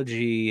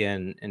technology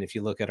and if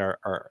you look at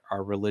our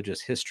religious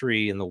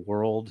history in the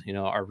world,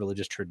 our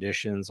religious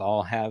traditions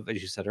all have,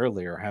 as you said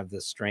earlier, have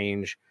this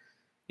strange,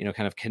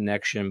 kind of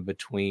connection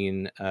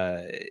between,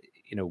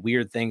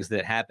 weird things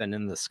that happen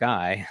in the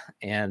sky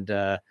and,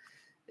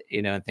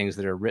 and things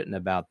that are written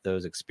about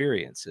those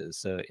experiences.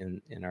 So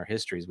in our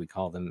histories, we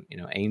call them,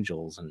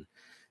 angels and,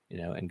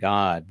 and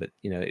God, but,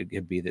 it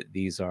could be that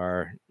these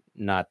are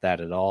not that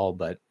at all,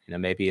 but,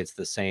 maybe it's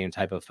the same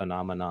type of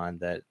phenomenon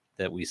that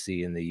we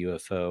see in the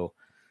UFO,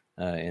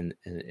 in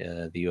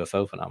the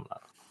UFO phenomenon.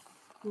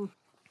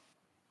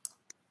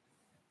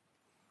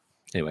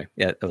 Anyway,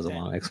 yeah, that was a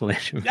long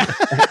explanation.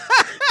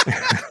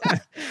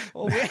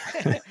 Well,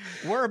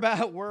 we're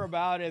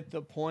about at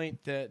the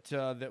point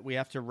that we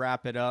have to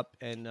wrap it up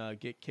and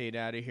get Kate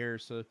out of here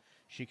so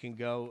she can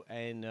go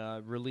and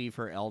relieve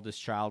her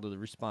eldest child of the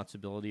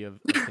responsibility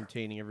of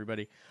containing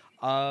everybody.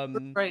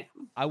 Right.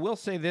 I will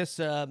say this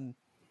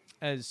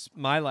as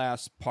my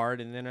last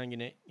part, and then I'm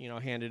going to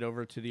hand it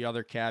over to the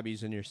other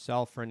cabbies and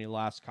yourself for any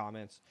last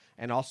comments,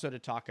 and also to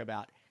talk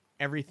about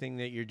everything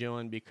that you're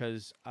doing,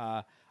 because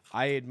I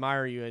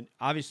admire you, and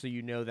obviously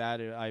you know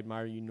that I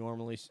admire you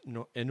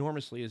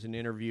enormously as an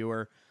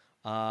interviewer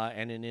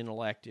and an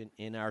intellect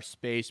in our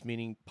space,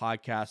 meaning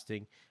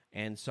podcasting,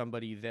 and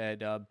somebody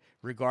that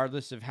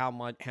regardless of how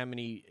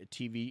many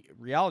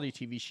reality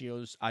TV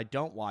shows I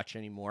don't watch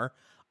anymore,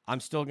 I'm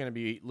still going to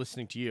be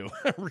listening to you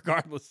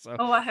regardless. So.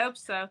 Oh, I hope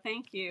so.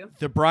 Thank you.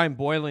 The Brian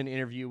Boylan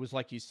interview was,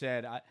 like you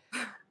said,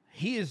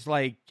 he is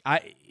like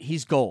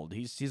he's gold.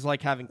 He's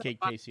like having Kate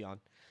Casey on.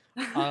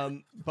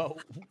 But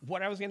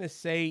what I was going to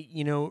say,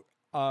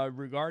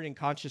 regarding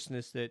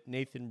consciousness that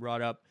Nathan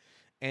brought up,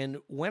 and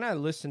when I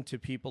listen to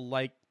people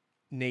like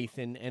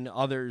Nathan and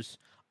others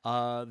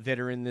that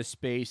are in this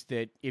space,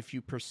 that if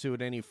you pursue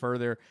it any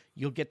further,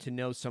 you'll get to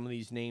know some of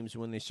these names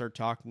when they start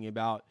talking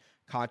about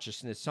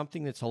consciousness.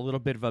 Something that's a little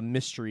bit of a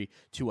mystery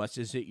to us.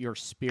 Is it your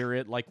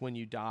spirit, like when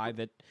you die,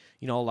 that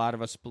a lot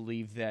of us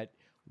believe that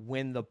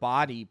when the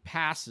body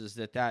passes,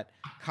 that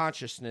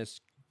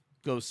consciousness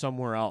goes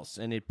somewhere else,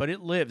 but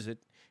it lives.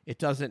 It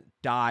doesn't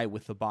die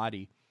with the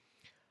body.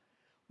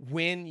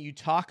 When you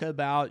talk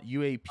about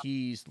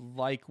UAPs,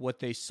 like what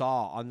they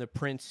saw on the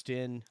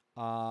Princeton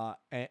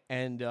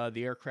and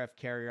the aircraft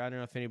carrier, I don't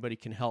know if anybody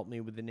can help me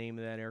with the name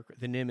of that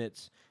aircraft, the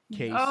Nimitz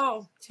case.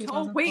 Oh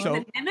wait,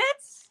 the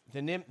Nimitz?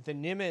 The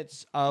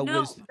Nimitz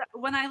was...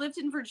 When I lived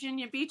in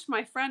Virginia Beach,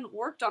 my friend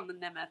worked on the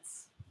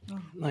Nimitz.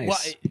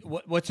 Nice.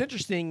 What's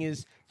interesting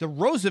is the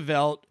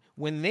Roosevelt,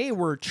 when they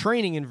were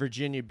training in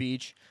Virginia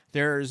Beach,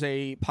 there's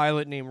a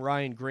pilot named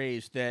Ryan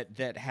Graves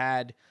that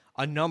had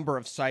a number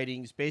of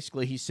sightings.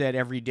 Basically, he said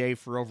every day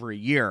for over a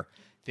year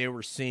they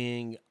were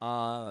seeing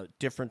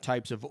different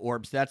types of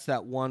orbs. That's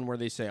that one where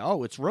they say,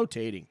 oh, it's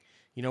rotating.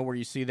 Where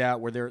you see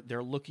that, where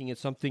they're looking at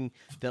something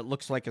that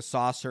looks like a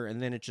saucer,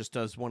 and then it just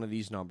does one of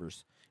these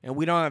numbers. And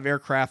we don't have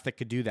aircraft that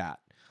could do that,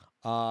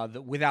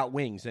 without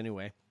wings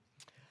anyway.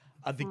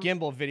 The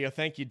gimbal video,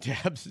 thank you,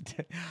 Debs.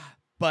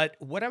 But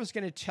what I was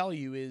going to tell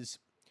you is,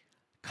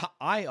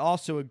 I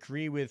also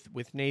agree with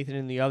Nathan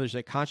and the others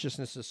that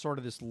consciousness is sort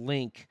of this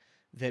link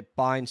that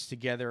binds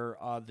together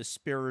the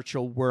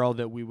spiritual world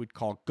that we would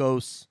call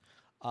ghosts.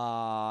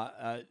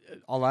 A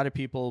lot of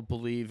people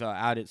believe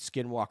out at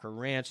Skinwalker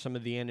Ranch, some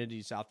of the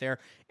entities out there,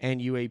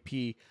 and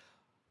UAP.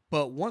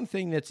 But one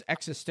thing that's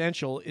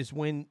existential is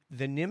when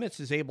the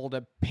Nimitz is able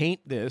to paint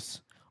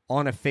this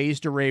on a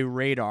phased array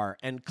radar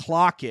and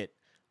clock it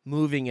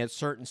moving at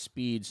certain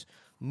speeds,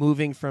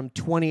 moving from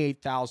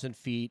 28,000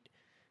 feet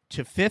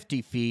to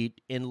 50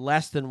 feet in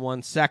less than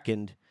 1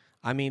 second.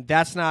 I mean,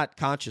 that's not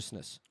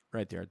consciousness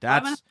right there.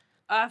 I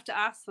have to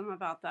ask them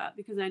about that,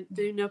 because I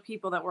do know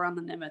people that were on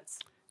the Nimitz.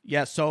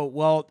 Yeah, so,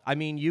 well, I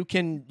mean, you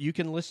can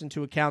listen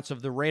to accounts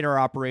of the radar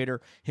operator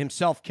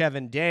himself,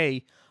 Kevin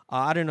Day.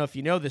 I don't know if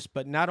you know this,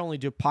 but not only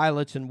do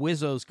pilots and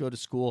Wizzos go to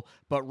school,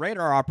 but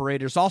radar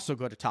operators also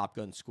go to Top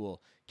Gun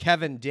school.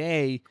 Kevin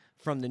Day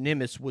from the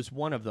Nimitz was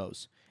one of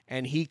those,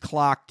 and he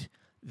clocked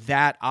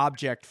that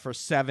object for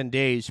 7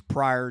 days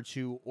prior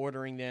to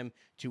ordering them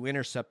to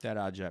intercept that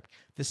object.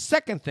 The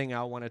second thing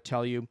I want to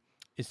tell you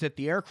is that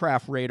the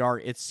aircraft radar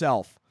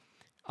itself,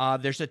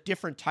 there's a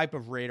different type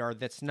of radar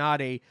that's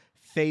not a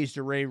phased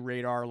array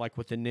radar like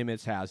what the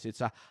Nimitz has. It's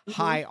a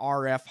high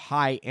RF,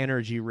 high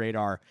energy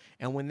radar.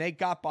 And when they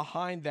got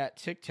behind that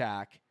Tic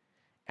Tac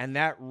and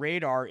that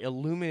radar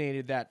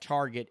illuminated that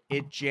target,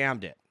 it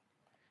jammed it.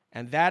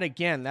 And that,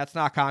 again, that's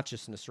not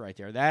consciousness right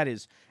there. That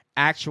is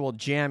actual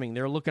jamming.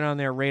 They're looking on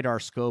their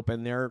radar scope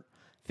and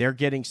they're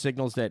getting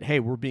signals that, hey,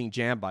 we're being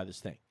jammed by this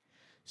thing.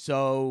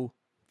 So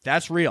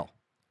that's real.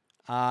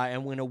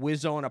 And when a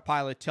Wizzo and a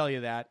pilot tell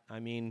you that, I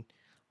mean,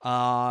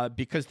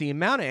 because the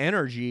amount of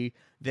energy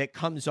that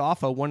comes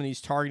off of one of these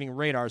targeting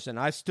radars, and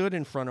I stood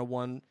in front of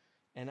one,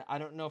 and I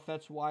don't know if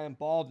that's why I'm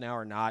bald now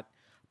or not,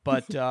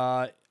 but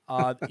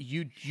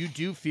you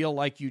do feel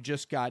like you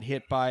just got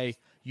hit by,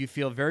 you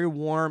feel very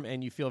warm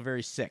and you feel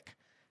very sick,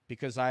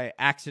 because I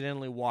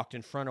accidentally walked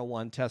in front of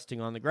one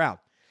testing on the ground.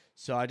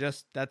 So I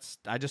just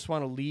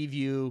want to leave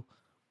you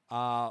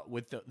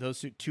with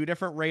those two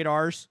different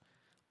radars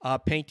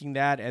painting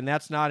that, and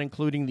that's not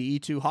including the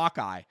E2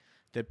 Hawkeye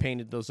that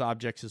painted those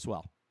objects as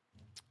well.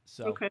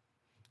 So, okay.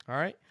 All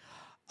right.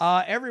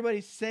 Everybody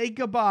say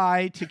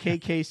goodbye to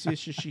KK so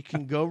she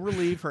can go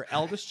relieve her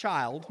eldest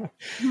child.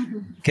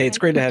 Okay, it's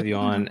great to have you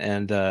on,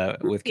 and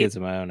with kids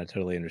of my own, I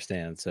totally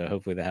understand. So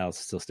hopefully the house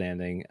is still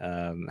standing.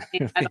 I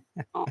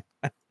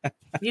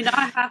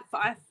have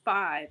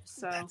five,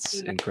 so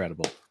that's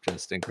incredible,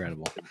 just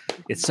incredible.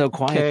 It's so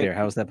quiet there.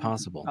 How is that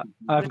possible?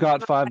 I've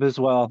got 5 as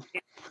well.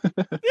 You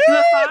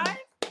have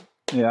 5?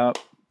 Yeah.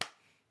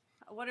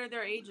 What are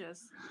their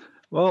ages?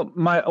 Well,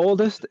 my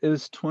oldest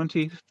is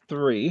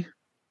 23.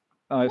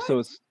 So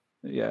it's,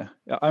 yeah,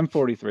 I'm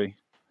 43.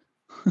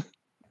 Look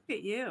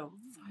at you,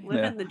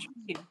 living the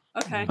dream.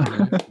 Okay.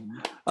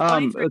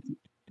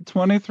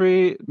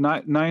 23,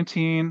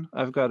 19.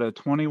 I've got a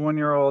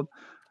 21-year-old.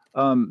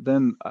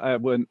 Then I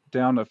went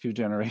down a few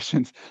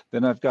generations.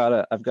 Then I've got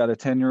a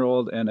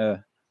 10-year-old and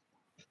a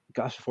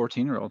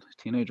 14-year-old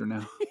teenager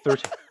now.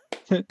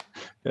 13.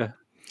 Yeah.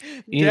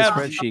 You need a Deb,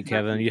 spreadsheet,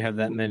 Kevin. You have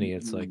that many.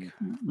 It's like,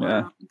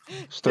 Yeah.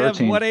 It's Deb,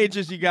 13. what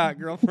ages you got,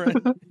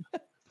 girlfriend?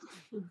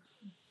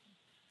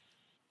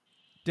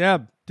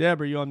 Deb,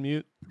 are you on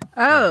mute?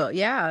 Oh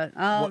yeah.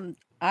 What-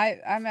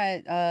 I'm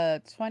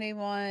at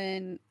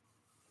 21,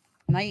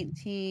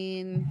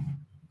 19,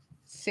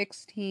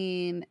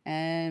 16,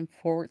 and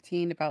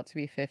 14, about to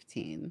be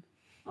 15.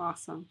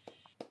 Awesome.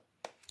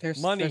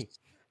 There's Money.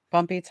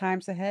 bumpy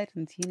times ahead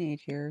in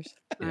teenage years.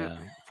 yeah,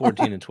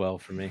 14 and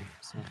 12 for me.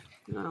 So.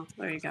 Oh,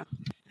 there you go.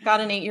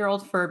 Got an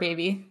 8-year-old fur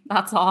baby.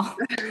 That's all.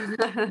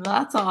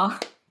 That's all.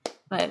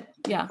 But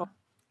yeah.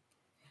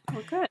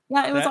 Well, good.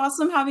 Yeah, it was That-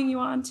 awesome having you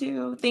on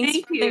too. Thanks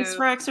Thank for you.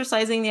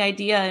 exercising the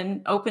idea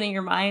and opening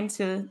your mind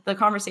to the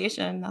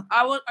conversation. I'm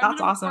That's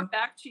gonna awesome. report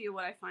back to you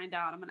what I find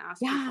out. I'm gonna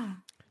ask you. Yeah.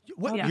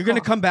 What, Yeah. you're going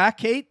to come back,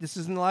 Kate? This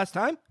isn't the last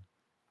time?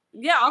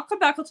 Yeah, I'll come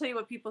back. I'll tell you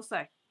what people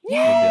say. That'd be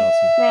awesome.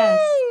 Yes.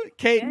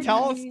 Kate, Yay.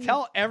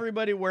 tell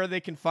everybody where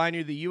they can find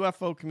you. The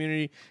UFO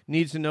community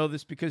needs to know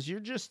this because you're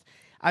just,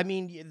 I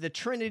mean, the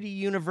Trinity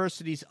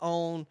University's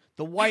own,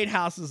 the White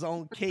House's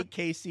own Kate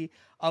Casey.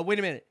 Wait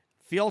a minute.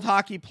 Field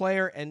hockey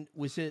player, and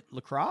was it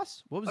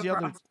lacrosse? What was the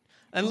other? Lacrosse.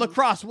 And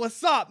lacrosse.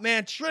 What's up,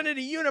 man?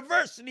 Trinity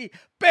University,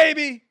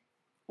 baby.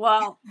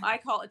 Well, I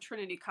call it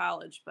Trinity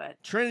College,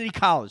 but Trinity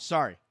College.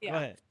 Sorry. Yeah. Go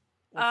ahead.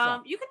 What's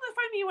up? you can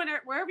find me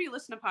wherever you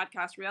listen to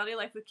podcasts. Reality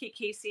Life with Kate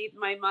Casey.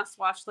 My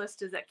must-watch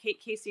list is at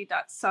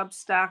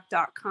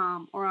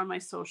katecasey.substack.com or on my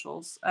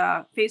socials.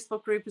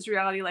 Facebook group is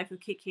Reality Life with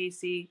Kate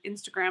Casey.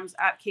 Instagram's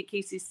at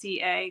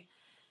KateCaseyCA.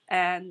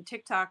 And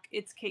TikTok,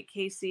 it's Kate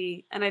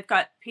Casey. And I've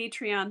got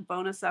Patreon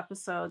bonus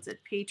episodes at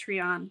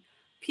Patreon,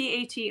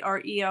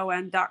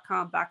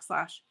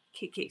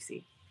 patreon.com/Kate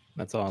Casey.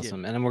 That's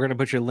awesome. And then we're going to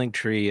put your link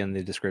tree in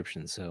the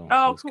description. So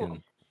Oh, folks cool.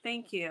 can-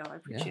 Thank you. I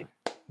appreciate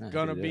it. yeah,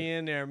 Gonna do be that.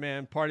 in there,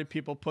 man. Party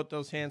people, put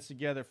those hands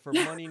together for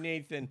Money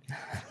Nathan, for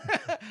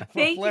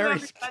Thank you,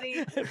 Flair's-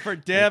 everybody. for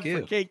Deb, Thank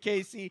for you. Kate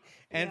Casey,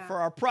 and Yeah. for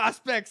our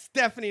prospect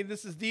Stephanie.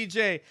 This is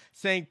DJ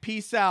saying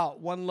peace out,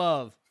 one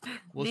love.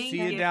 We'll Thank see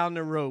you you. down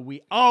the road.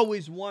 We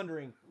always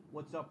wondering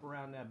what's up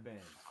around that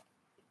bend.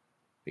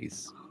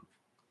 Peace.